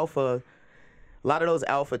those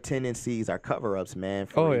alpha tendencies are cover-ups, man.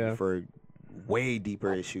 For, Oh, yeah. for way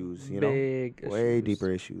deeper issues. You know, Big way issues. deeper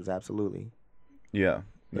issues. Absolutely. Yeah.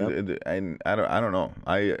 Yep. And I don't know.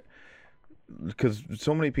 Because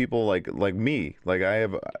so many people like me, like I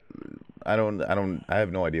have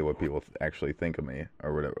no idea what people actually think of me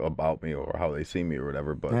or whatever about me or how they see me or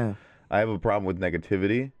whatever. But Yeah. I have a problem with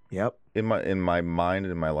negativity Yep. in my mind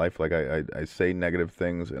and in my life. Like I say negative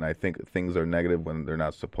things, and I think things are negative when they're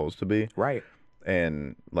not supposed to be. Right.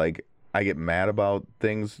 And like I get mad about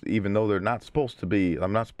things even though they're not supposed to be.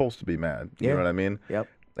 I'm not supposed to be mad. You Yeah. know what I mean? Yep.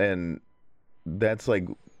 And that's like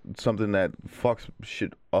something that fucks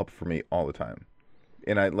shit up for me all the time.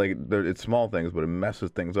 and I like it's small things, but it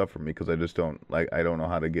messes things up for me because I just don't I don't know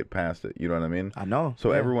how to get past it. You know what I mean? I know.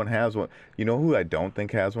 So yeah. everyone has one. You know who I don't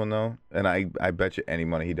think has one though, and I bet you any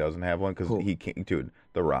money he doesn't have one because he can't. Dude,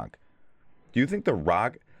 The Rock. Do you think The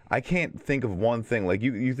Rock? I can't think of one thing. Like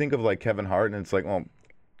you think of like Kevin Hart, and it's like, well,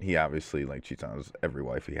 he obviously like cheats on every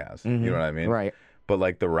wife he has. You know what I mean? Right. But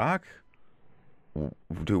like The Rock.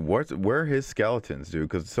 Dude, where are his skeletons, dude?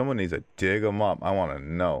 Because someone needs to dig them up. I want to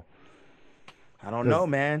know. I don't know,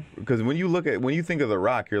 man. Because when you think of The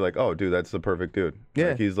Rock, you're like, oh, dude, that's the perfect dude. Yeah.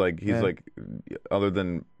 Like, he's like, other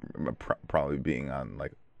than probably being on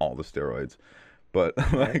like all the steroids, but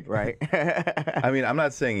like, Right. I mean, I'm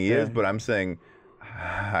not saying he is, but I'm saying,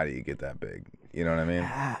 how do you get that big? You know what I mean?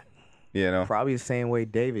 You know? Probably the same way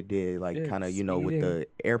David did, like kind of, with the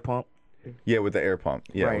air pump. Yeah, with the air pump.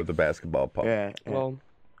 Yeah, Right. with the basketball pump. Yeah. Well,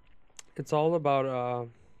 it's all about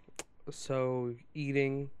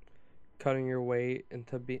eating, cutting your weight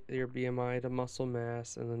into your BMI to muscle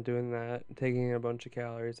mass, and then doing that, taking in a bunch of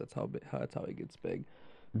calories. That's how he gets big.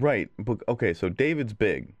 Right. But okay, so David's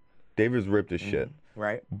big. David's ripped as shit.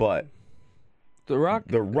 Right. But The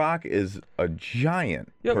Rock is a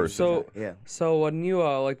giant Yep, person. So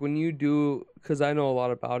when you do, because I know a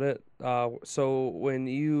lot about it. So when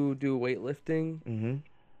you do weightlifting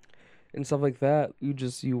and stuff like that,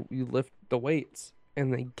 you lift the weights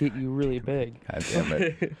and they get you really big. God damn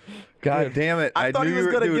it! God damn it! I thought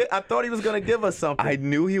he was gonna give us something. I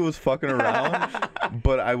knew he was fucking around,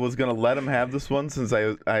 but I was gonna let him have this one since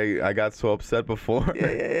I got so upset before.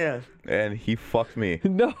 Yeah. And he fucked me.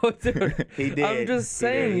 No, dude. He did. I'm just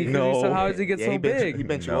saying. He No. said, how does he get so he big? He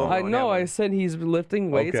bent you No. over I on know. that I one. said he's lifting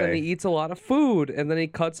weights and Okay. he eats a lot of food, and then he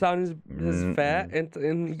cuts down his fat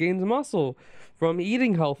and gains muscle from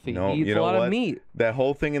eating healthy. No, he eats you a know lot what? of meat. That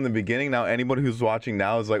whole thing in the beginning. Now anybody who's watching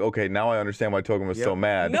now is like, okay, now I understand why Togan was so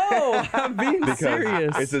mad. No, I'm being Because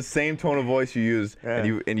serious. it's the same tone of voice you use, and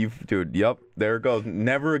you, dude. Yep, there it goes.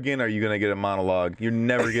 Never again are you gonna get a monologue. You're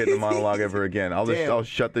never getting a monologue ever again. I'll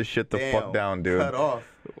shut this shit the fuck down, dude. Cut off.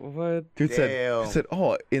 What? Dude said,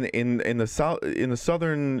 oh, in the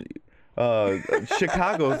southern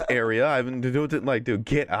Chicago's area, I've been doing it like, dude,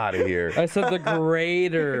 get out of here. I said the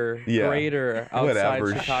greater outside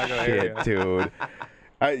Whatever Chicago shit, area.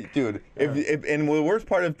 dude. If and the worst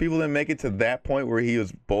part, if people didn't make it to that point where he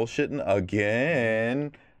was bullshitting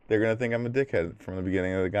again, they're gonna think I'm a dickhead from the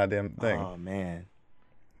beginning of the goddamn thing. Oh man.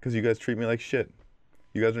 Because you guys treat me like shit.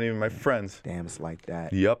 You guys aren't even my friends. Damn, it's like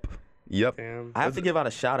that. Yep. Damn. I have to give out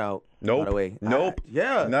a shout out. Nope. By the way. Nope.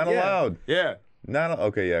 Not allowed. Yeah.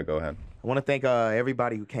 Okay, yeah, go ahead. I want to thank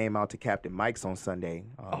everybody who came out to Captain Mike's on Sunday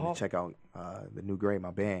to check out the new Gray,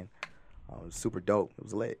 my band. It was super dope. It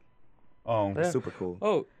was lit. Oh, It was super cool.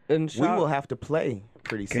 Oh, and We will have to play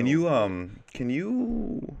pretty soon. can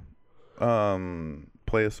you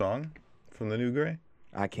play a song from the new Gray?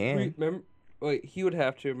 I can. Wait, he would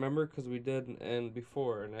have to remember because we did and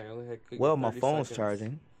before, and I only had. Well, my 30 phone's seconds.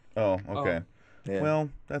 charging. Oh, okay. Yeah. Well,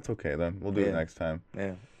 that's okay then. We'll do it Yeah. next time.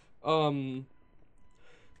 Yeah.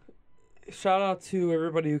 Shout out to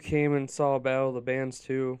everybody who came and saw Battle of the Bands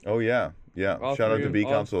too. Oh yeah. All Shout out to three- B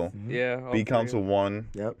Council. Yeah. all B three. Council won.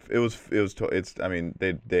 Yep. It's. I mean,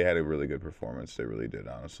 they had a really good performance. They really did,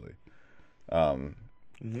 honestly. That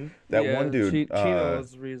Yeah, one dude. Chino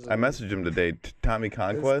was the reason. I messaged him today. Tommy Just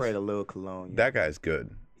Conquest. sprayed a little cologne. That guy's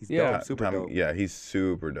good. He's Yeah. dope. Super Tommy, dope. yeah, he's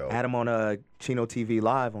super dope. I had him on Chino TV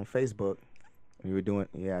Live on Facebook. We were doing,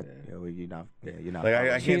 you're not. Like I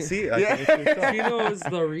following. can't see. I can't see his stuff. Chino is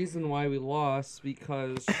the reason why we lost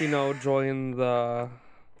because Chino joined the.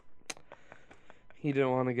 He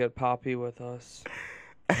didn't want to get poppy with us.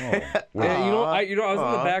 Oh, Yeah, I was in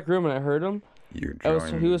the back room and I heard him. you're He was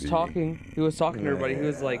joining talking. He was talking to everybody. He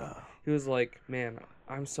was like, man,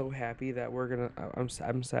 I'm so happy that we're gonna.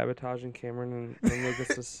 I'm sabotaging Cameron and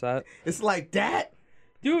Lucas's set. It's like that.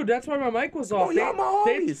 Dude, that's why my mic was off. y'all my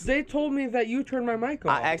homies. They told me that you turned my mic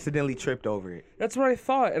off. I accidentally tripped over it. That's what I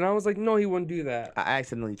thought, and I was like, no, he wouldn't do that. I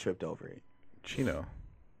accidentally tripped over it. Chino.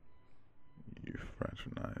 You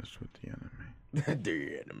fraternized with the enemy.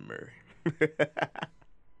 The enemy.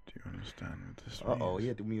 Do you understand what this means? Uh-oh, he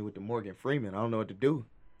had to meet with the Morgan Freeman. I don't know what to do.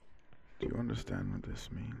 Do you understand what this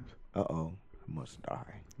means? Uh-oh, I must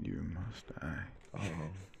die. You must die.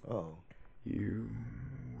 Uh-oh. Oh. You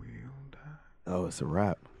will die. Oh, it's a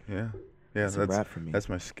wrap. Yeah. It's a wrap for me. That's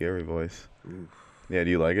my scary voice. Yeah, do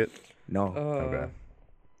you like it? No. Okay.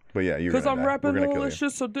 But yeah, you're Because gonna I'm die. rapping We're gonna kill you.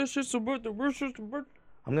 delicious, audacious, delicious.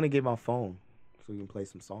 I'm going to get my phone so we can play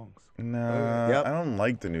some songs. Nah, Yep. I don't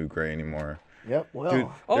like the new Gray anymore. Yep, well. Dude,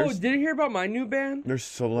 Oh, there's- did you hear about my new band? There's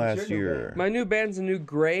so last your new year. band? My new band's a new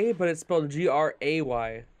Gray, but it's spelled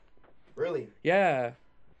Gray. Really? Yeah.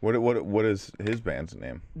 What is his band's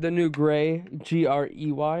name? The New Gray,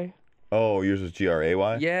 Grey. Oh, yours is Gray.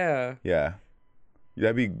 Yeah. Yeah.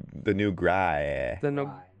 That'd be the new Gray. The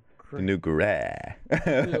No. The new Gray.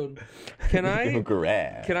 Dude, can New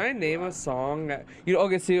Gray. I name a song?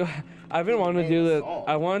 Okay. See, I've been wanting to do the.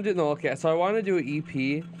 I want to do okay. So I want to do an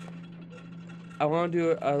EP. I want to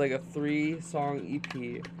do like a 3-song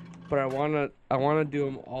EP, but I want to do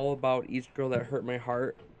them all about each girl that hurt my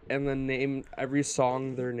heart, and then name every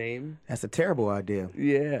song their name. That's a terrible idea.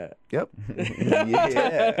 Yeah. Yep.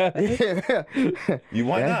 Yeah.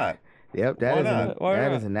 Why not? Yep. Why That not? Why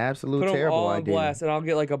not? is an absolute Put them terrible all on idea. blast, and I'll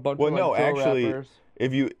get like a bunch Well, of like, no, drill actually, rappers.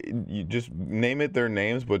 if you just name it their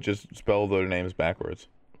names, but just spell their names backwards.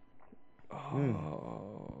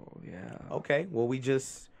 Oh yeah. Okay. Well, we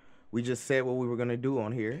just said what we were gonna do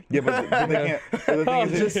on here. Yeah, but they can't. But the thing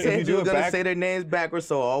is, Just if you said do you were it gonna back, say their names backwards,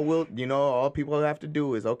 so all people have to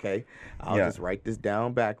do is I'll Yeah. just write this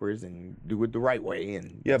down backwards and do it the right way,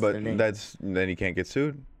 and yeah, that's but their name. then you can't get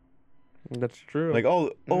sued. That's true. Like,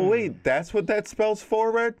 wait, that's what that spells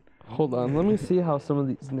for, Red? Hold on, let me see how some of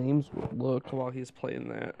these names will look while he's playing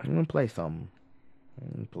that. I'm gonna play something.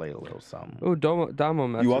 I'm gonna play a little something. Oh, Damo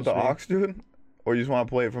messaged You want the me. aux, dude, or you just want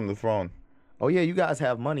to play it from the phone? Oh yeah, you guys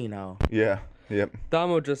have money now. Yeah. Yep.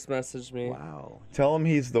 Damo just messaged me. Wow. Tell him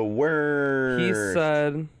he's the worst. He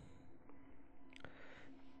said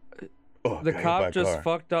Oh, the got hit by cop a just car.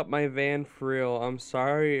 fucked up my van for real. I'm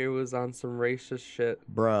sorry, it was on some racist shit.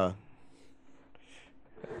 Bruh,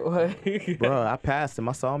 I passed him.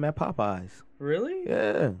 I saw him at Popeyes. Really?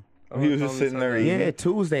 Yeah. Oh, He was tell just me sitting there something. eating. Yeah,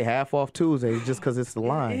 Tuesday, half off Tuesday, just because it's the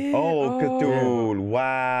line. Oh, dude!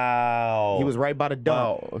 Wow. He was right by the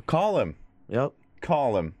dump. Wow. Call him. Yep.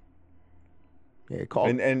 Call him. Yeah, call.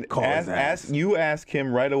 And call his ass. ask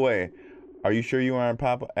him right away. Are you sure you are on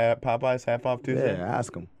at Popeyes half off Tuesday? Yeah,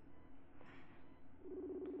 ask him.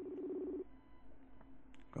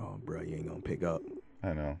 Oh, bro, you ain't gonna pick up.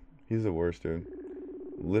 I know. He's the worst, dude.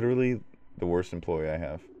 Literally the worst employee I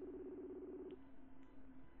have.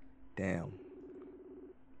 Damn.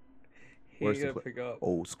 He Where's ain't the gonna pick up.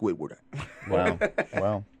 Old Squidward. Wow.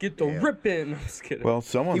 Wow. Get the Yeah. rip in. I'm just kidding. Well,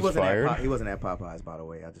 someone's He wasn't fired. he wasn't at Popeyes, by the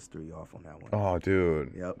way. I just threw you off on that one. Oh,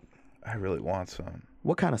 dude. Yep. I really want some.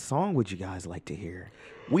 What kind of song would you guys like to hear?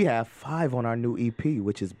 We have 5 on our new EP,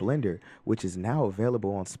 which is Blender, which is now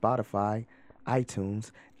available on Spotify, iTunes,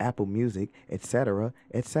 Apple Music, etc.,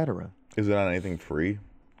 etc. Is it on anything free?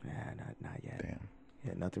 Nah, not yet. Damn.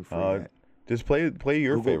 Yeah, nothing free yet. Just play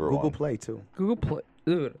your favorite Google one. Play too. Google Play,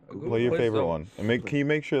 dude. Google Play your Play's favorite dope. one. And can you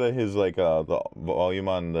make sure that his the volume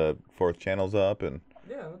on the 4th channel's up and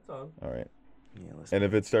Yeah, that's on. all right. Yeah, let's. And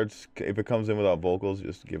if it comes in without vocals,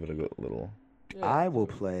 just give it a little. I will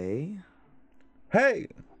play. Hey.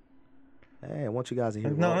 Hey, I want you guys to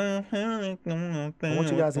hear. I I want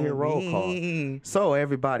you guys to hear roll call. So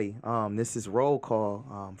everybody, this is roll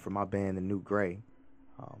call from my band, The New Gray.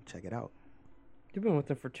 Check it out. You've been with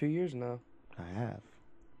them for 2 years now. I have.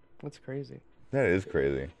 That's crazy. That is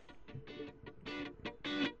crazy.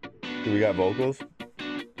 Do we got vocals?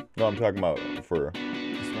 No, I'm talking about for.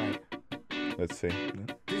 That's right. Let's see.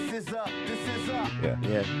 This is up. This is up. Yeah.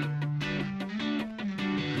 Yeah.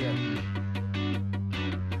 Yeah.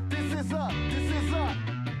 This is up. This is up.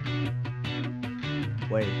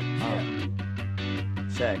 Wait.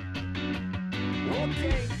 Check.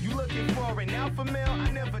 Okay, you looking for an alpha male?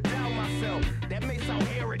 I never doubt myself. That may sound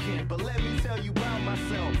arrogant, but let me tell you about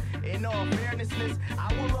myself. In all fairnessness,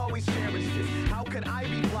 I will always cherish this. How could I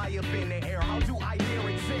be fly up in the air? How do I dare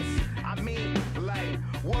exist? I mean, like,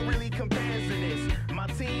 what really compares to this? My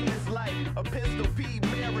team is like a pistol Pete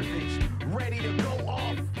Maravich, ready to go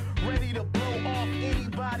off, ready to blow off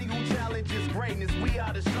anybody who challenges greatness. We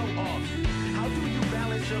are the show off. How do you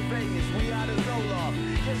balance your greatness? We are the Zoloft.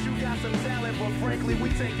 Yes, you got some talent, but frankly, we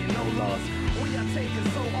taking no loss. We are taking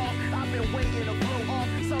so off. I've been waiting to blow off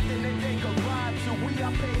something that they can vibe to. We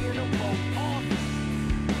are paying them both off.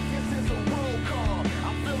 This is a roll call. I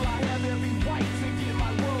feel I have every right to get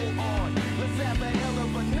my roll on. Let's have a hell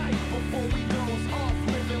of a night before we goes off.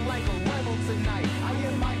 Living like a rebel tonight. I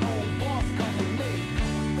am my own boss. Come with me.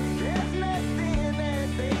 There's nothing that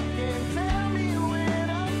they can tell me when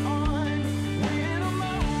I'm on. When I'm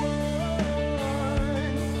on.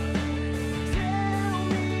 Tell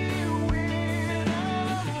me when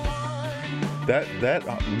I'm on. That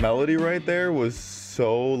melody right there was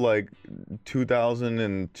so like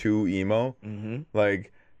 2002 emo. Mm-hmm.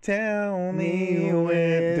 Like tell me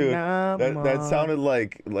when, dude. I'm That on. sounded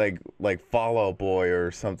like Fall Out Boy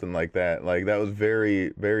or something like that. Like that was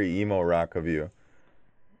very very emo rock of you.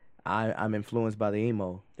 I'm influenced by the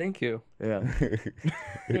emo. Thank you, Yeah.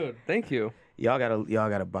 dude. Thank you. y'all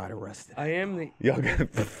gotta buy the Rusted. I am the Y'all got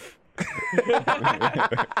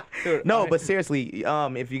dude. No, but seriously,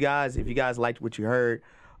 if you guys liked what you heard,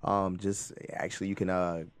 just actually you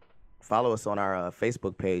can follow us on our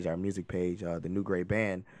Facebook page, our music page, the New Gray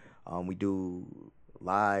Band. We do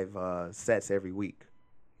live sets every week.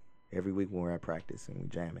 Every week when we're at practice and we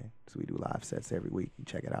jamming, so we do live sets every week. You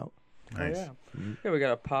check it out. nice. Oh, yeah. Yeah, we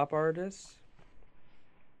got a pop artist,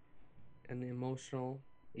 an emotional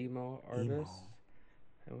emo artist,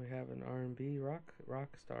 and we have an R&B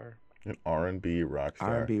rock star. An R&B rock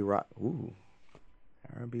star. R&B rock. Ooh,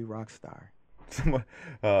 R&B rock star.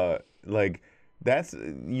 Like that's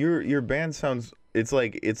your band sounds. It's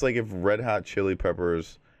like if Red Hot Chili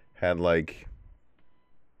Peppers had like,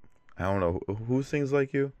 I don't know who sings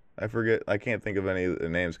like you. I forget. I can't think of any of the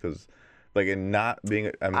names because, like, and not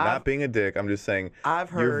being not being a dick. I'm just saying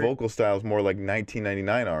I've your heard vocal style is more like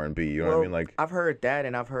 1999 R&B. You know what I mean? Like, I've heard that,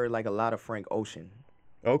 and I've heard like a lot of Frank Ocean.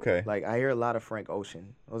 okay, Like I hear a lot of Frank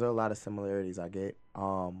Ocean. Those are a lot of similarities I get.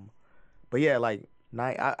 But yeah, like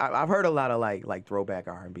I've heard a lot of like throwback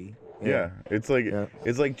R&B. yeah. It's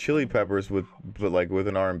like Chili Peppers with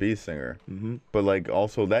an R&B singer. Mm-hmm. But like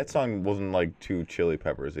also that song wasn't like too Chili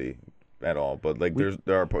Peppersy at all. But like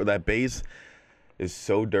that bass is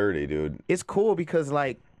so dirty, dude. It's cool because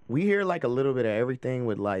like we hear like a little bit of everything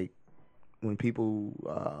with like when people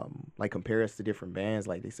like compare us to different bands,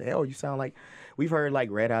 like they say, "Oh, you sound like." We've heard like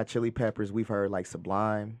Red Hot Chili Peppers. We've heard like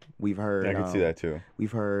Sublime. We've heard. I can see that too.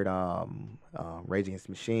 We've heard Rage Against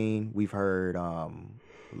the Machine. We've heard a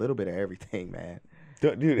little bit of everything, man.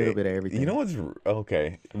 Dude, A little bit of everything. You know what's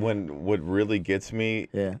okay? What really gets me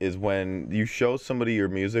is when you show somebody your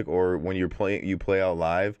music or when you play out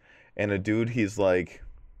live, and a dude he's like,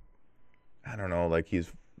 I don't know, like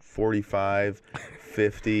he's 45,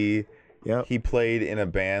 50. Yep. He played in a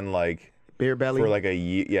band like Beer Belly for like a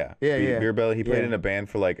year. Yeah. Yeah. Beer Belly. He played Yeah. in a band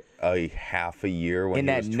for like a half a year when in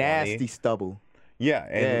he that was 20. nasty stubble. Yeah.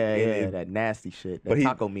 And That nasty shit. That but he-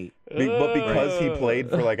 taco meat. But because he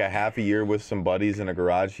played for like a half a year with some buddies in a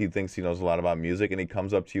garage, he thinks he knows a lot about music, and he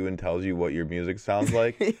comes up to you and tells you what your music sounds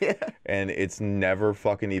like. Yeah. And it's never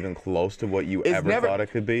fucking even close to what you It's ever never- thought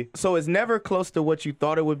it could be. So it's never close to what you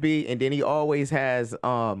thought it would be, and then he always has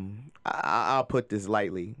I'll put this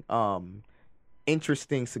lightly,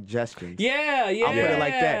 interesting suggestions. Yeah. I'll put it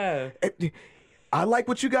like that. I like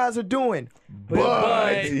what you guys are doing,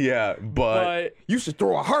 but Yeah, but you should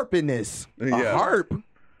throw a harp in this. A Yeah. harp.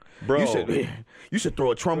 bro, You should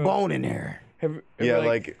throw a trombone in there. yeah,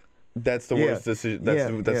 like that's the Yeah. worst decision. Yeah,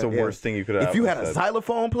 That's the yeah. worst thing you could have. If you had a said.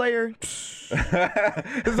 xylophone player,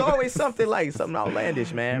 there's always something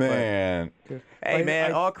outlandish, man. But, Man, hey,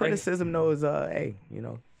 man, all I- criticism knows, hey,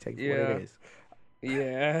 take it for what Yeah. it is.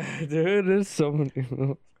 Yeah, dude, there's so many.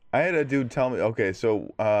 I had a dude tell me. Okay,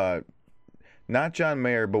 so not John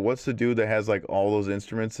Mayer, but what's the dude that has like all those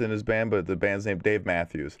instruments in his band? But the band's name Dave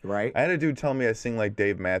Matthews. Right. I had a dude tell me I sing like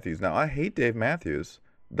Dave Matthews. Now I hate Dave Matthews.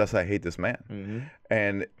 Thus I hate this man. Mm-hmm.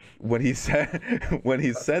 And when he said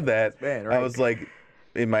that, Man, I right. was like,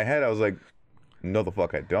 in my head, I was like, no, the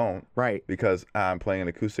fuck I don't. Right. Because I'm playing an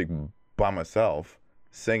acoustic by myself,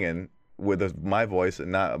 singing with my voice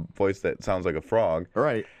and not a voice that sounds like a frog.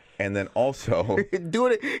 Right. And then also, Do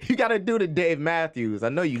it. You got to do the Dave Matthews. I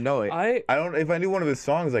know you know it. I I don't. If I knew one of his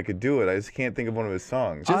songs, I could do it. I just can't think of one of his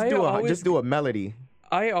songs. just I do always- a melody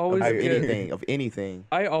always of get anything. Of anything.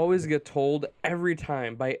 I always get told every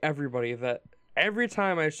time by everybody that every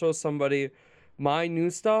time I show somebody my new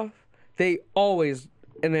stuff, they always,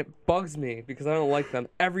 and it bugs me because I don't like them,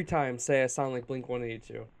 every time say I sound like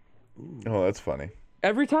Blink-182. Oh, that's funny.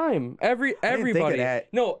 Every time. think of Everybody. that.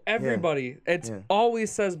 No, everybody. It's Yeah.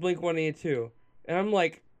 always says Blink-182. And I'm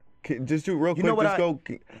like, Just do it real quick. know what Just go.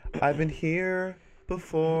 I've been here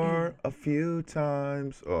before a few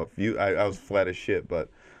times. Oh, a few. I was flat as shit, but.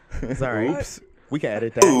 It's all right. Oops. We can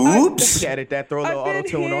edit that. Oops. We can edit that. Throw a little I've auto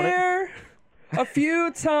been tune on it. here a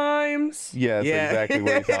few times. Yeah, that's exactly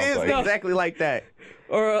what he it sounds is like. exactly like that.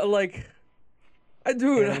 Or like,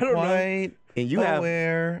 dude, I don't know. Quite And you have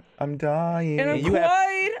aware I'm dying. And I'm you have-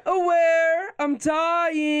 quite aware I'm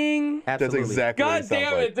dying. That's absolutely. exactly what God it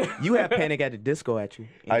sounds damn like. it. You have Panic at the Disco at you.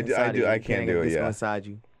 I do- inside of you. I can't Panic at do the it, Disco yeah. inside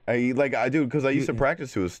you. I do because I used to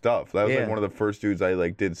practice to his stuff. That was Yeah. like one of the first dudes I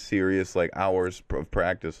like did serious like hours of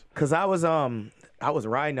practice. Cause I was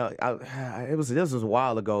riding. This was a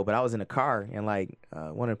while ago, but I was in a car and like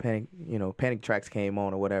one of the Panic tracks came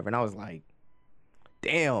on or whatever, and I was like,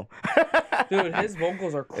 damn. Dude, his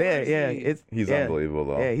vocals are crazy. He's unbelievable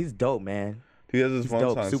though. Yeah, he's dope, man. He has this He's one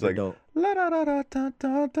dope, song. It's super like dope. la da da da da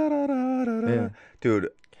da da da da da. Yeah. Dude,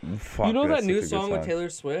 Fuck, You know that's that new such a good song with Taylor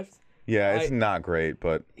Swift? Yeah, it's I- not great,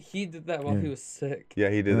 but He did that while he was sick. yeah,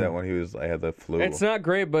 he did that when he was. I had the flu. It's not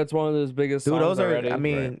great, but it's one of his biggest Dude, songs those are, already. I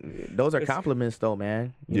mean, those are It's- compliments though,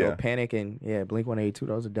 man. You Yeah. know, Panic and Blink 182,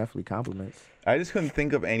 those are definitely compliments. I just couldn't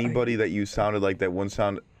think of anybody that you sounded like that wouldn't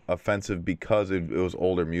sound offensive because it was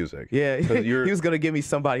older music. Yeah, 'Cause you're he was gonna give me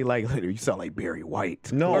somebody like, you sound like Barry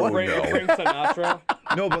White. no, Or Frank, no, Frank Sinatra.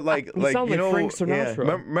 no, but like You sound you like know, Frank Sinatra.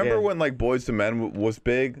 remember Yeah. when like Boyz II Men was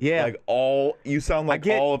big? Yeah. like you sound like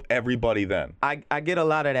get- all of everybody then. I get a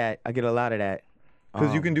lot of that.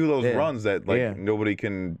 Because you can do those yeah. runs that like Yeah.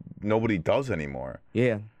 nobody does anymore.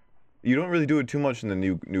 Yeah, You don't really do it too much in the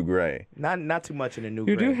new Gray. not too much in the new.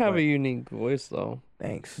 You do grade, have but a unique voice, though.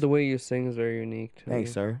 thanks. The way you sing is very unique. To Thanks,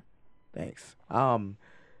 me. sir. Thanks.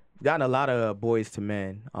 Gotten a lot of Boys to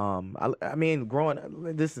Men. I mean,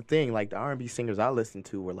 this is the thing. Like the R&B singers I listened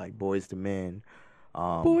to were like Boys to Men,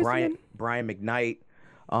 Boyz II Men. Brian McKnight.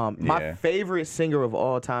 My Yeah. favorite singer of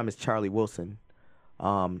all time is Charlie Wilson.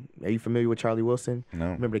 Are you familiar with Charlie Wilson?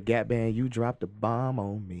 No. Remember the Gap Band? You dropped a bomb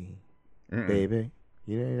on me, baby.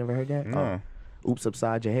 You never heard that? No. Oops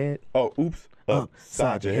upside your head. Oh, oops,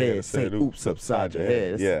 Upside your head. Say oops upside your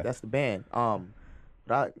head. Yeah. That's the band.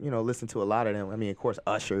 But I, listen to a lot of them. I mean, of course,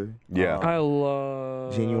 Usher. Yeah. I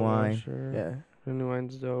love Genuine. Usher. Yeah.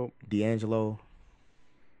 Genuine's dope. D'Angelo.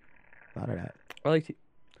 A lot of that. I like to.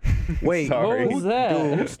 Wait, Sorry. What was that?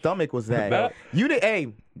 Dude, whose stomach was that? That- You did. Hey,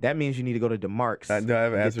 that means you need to go to DeMarc's. I have and get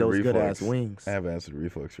acid those reflux. good ass wings. I have acid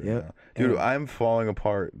reflux right Yep. now, dude. And- I'm falling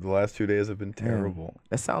apart. The last 2 days have been terrible.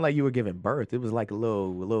 That sounded like you were giving birth. It was like a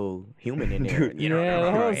little human in there. Dude, you know, Yeah,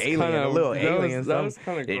 that or was alien, kinda- a little that alien. was- that was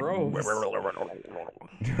kinda gross.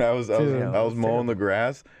 Dude, I was mowing the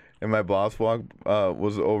grass, and my boss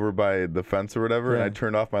was over by the fence or whatever, and Yeah. I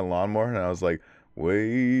turned off my lawnmower, and I was like,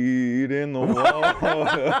 "Wait in the wall."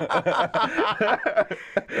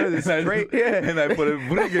 Straight, yeah. And I put it.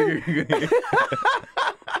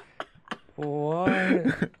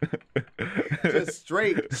 What? Just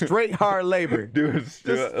straight hard labor. Dude, Just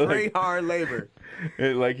straight hard labor.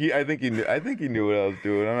 I think he knew what I was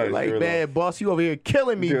doing. I'm not Like, sure. man, boss, you over here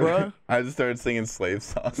killing me, Dude, bro. I just started singing slave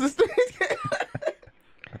songs.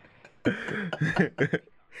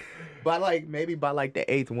 Maybe by like the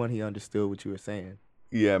 8th one, he understood what you were saying.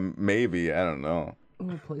 Yeah, maybe. I don't know. I'm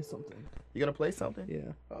gonna play something. You gonna play something?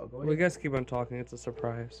 Yeah. Oh, go We ahead. guys keep on talking. It's a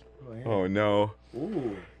surprise. Go ahead. Oh no.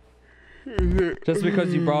 Ooh. Just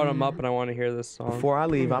because you brought him up and I want to hear this song. Before I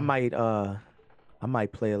leave, I might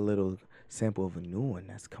play a little sample of a new one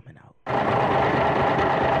that's coming out.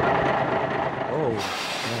 Oh,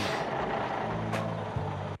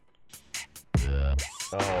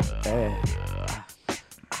 man.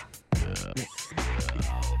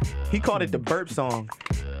 He called it the burp song.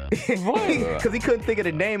 Because he couldn't think of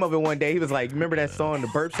the name of it one day. He was like, remember that song, the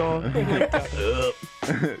burp song?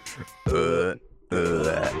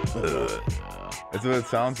 That's what it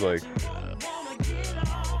sounds like.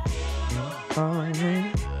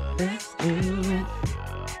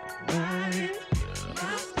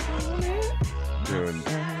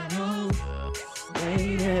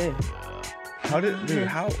 Dude.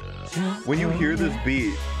 How when you hear this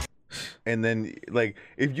beat and then like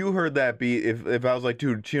if you heard that beat, if I was like,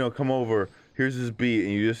 dude, Chino, come over, here's this beat,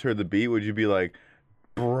 and you just heard the beat, would you be like,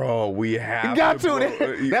 bro, we have Got to to.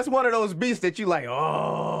 blow-" That's one of those beats that you like,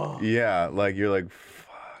 oh. Yeah, like you're like,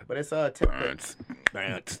 fuck. But it's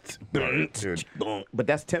Dude, But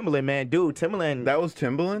that's Timbaland, man. Dude, Timbaland. that was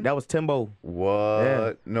Timbaland? That was Timbo. What?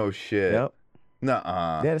 Yeah. No shit. Yep.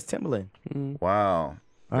 Nuh-uh. Yeah, that's Timbaland. Wow.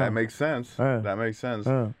 That makes sense. That makes sense.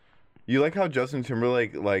 You like how Justin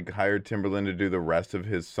Timberlake like hired Timberland to do the rest of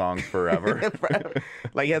his songs forever?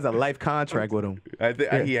 Like he has a life contract with him. I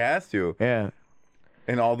think he has to. Yeah.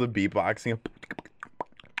 And all the beatboxing.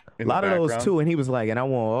 A lot of those too. And he was like, and I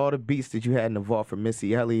want all the beats that you had in the vault from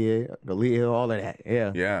Missy Elliott, Aaliyah, all of that.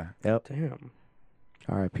 Yeah. Yeah. Yep. Damn.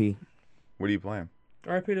 R.I.P. What are you playing?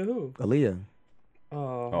 R.I.P. to who? Alliyah.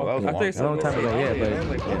 Oh, that was a I long thought you time said A long time ago, Aaliyah. yeah, but I was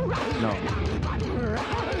like, no.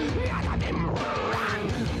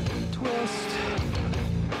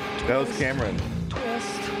 That was Cameron.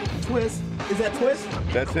 Twist. Is that Twist?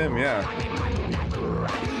 That's him, yeah.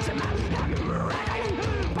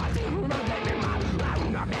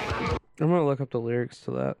 I'm gonna look up the lyrics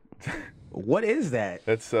to that. What is that?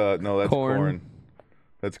 That's no, that's Korn. Corn.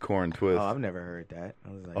 That's Corn Twist. Oh, I've never heard that.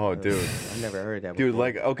 I was like, Oh, dude. I've never heard that. Dude, before.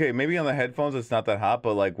 like, okay, maybe on the headphones it's not that hot,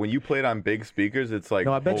 but like when you play it on big speakers, it's like,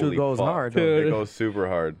 No, I bet you it holy goes fuck. hard, though. It goes super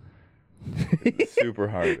hard. Super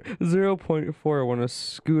hard. 0.4 when a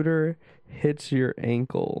scooter hits your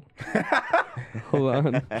ankle. Hold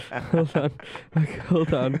on. Hold on. Okay,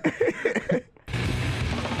 hold on.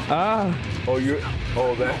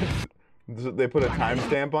 Oh, that. They put a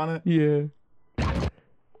timestamp on it. Yeah.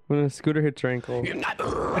 When a scooter hits your ankle. Wow,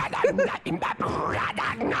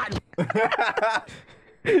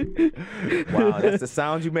 that's the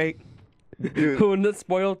sound you make. Dude. When the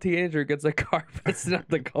spoiled teenager gets a car, but it's not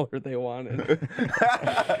the color they wanted.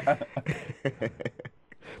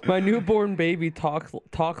 My newborn baby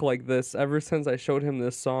talk like this ever since I showed him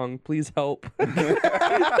this song. Please help.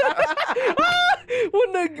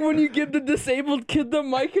 When you give the disabled kid the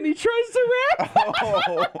mic and he tries to rap.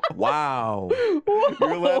 Oh, Wow.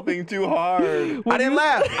 you're laughing too hard. I didn't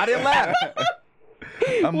laugh.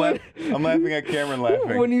 I'm laughing at Cameron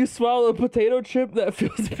laughing. When you swallow a potato chip that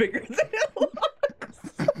feels bigger than it looks.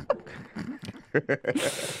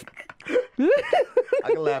 I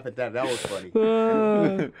can laugh at that. That was funny.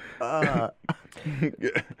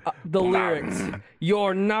 The lyrics.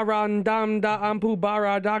 Your naran dam da ampu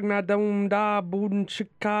bara dagna dum da boon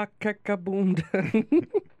chika keka boom.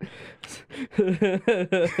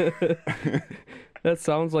 That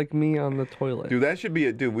sounds like me on the toilet. Dude, that should be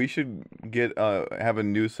it. Dude, we should get have a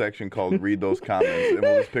news section called "Read Those Comments," and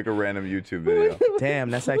we'll just pick a random YouTube video.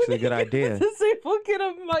 Damn, that's actually a good idea. Disabled kid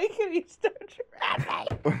a mic and he starts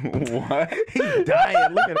rapping. What? He's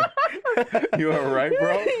dying. Look at him. You all right,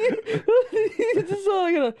 bro?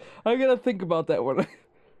 So I gotta think about that one.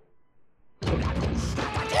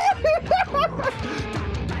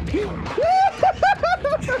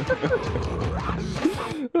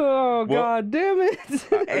 Oh God damn it!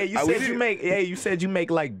 Hey, you said you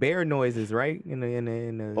make like bear noises, right? In the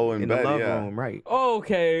love room, right?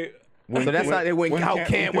 Okay. So that's how they when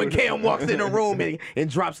Cam walks in the room and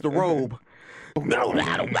drops the robe.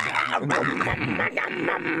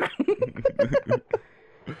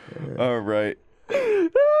 All right.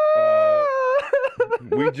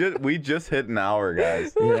 We just hit an hour,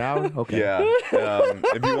 guys. Yeah. Okay. Yeah.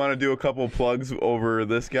 If you want to do a couple plugs over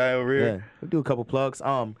this guy over here. Yeah, we'll do a couple plugs.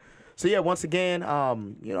 So yeah, once again, I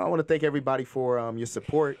want to thank everybody for your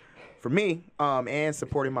support for me, and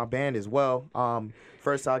supporting my band as well.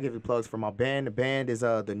 First, I'll give you plugs for my band. The band is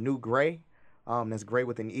The New Gray. That's Gray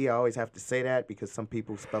with an E. I always have to say that because some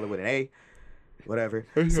people spell it with an A. Whatever.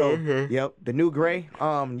 So, yep, The New Gray.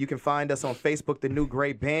 You can find us on Facebook, The New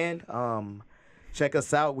Gray Band. Check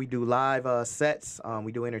us out. We do live sets.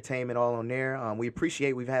 We do entertainment all on there. We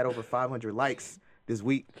appreciate we've had over 500 likes this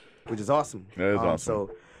week, which is awesome. That is awesome.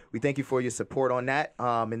 So we thank you for your support on that.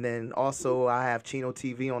 And then also I have Chino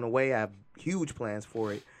TV on the way. I have huge plans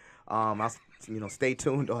for it. Stay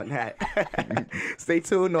tuned on that. Stay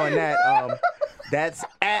tuned on that. That's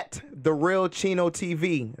at The Real Chino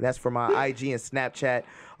TV. That's for my IG and Snapchat.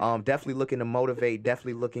 Definitely looking to motivate.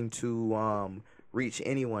 Definitely looking to reach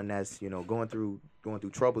anyone that's going through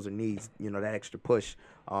troubles or needs that extra push.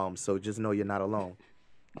 So just know you're not alone.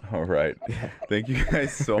 All right. Thank you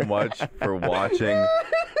guys so much for watching.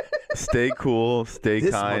 Stay cool. Stay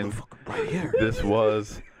This kind. motherfucker right here. This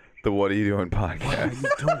was the What Are You Doing podcast. What are you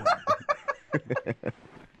doing?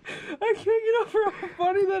 I can't get over how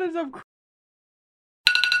funny that is. I'm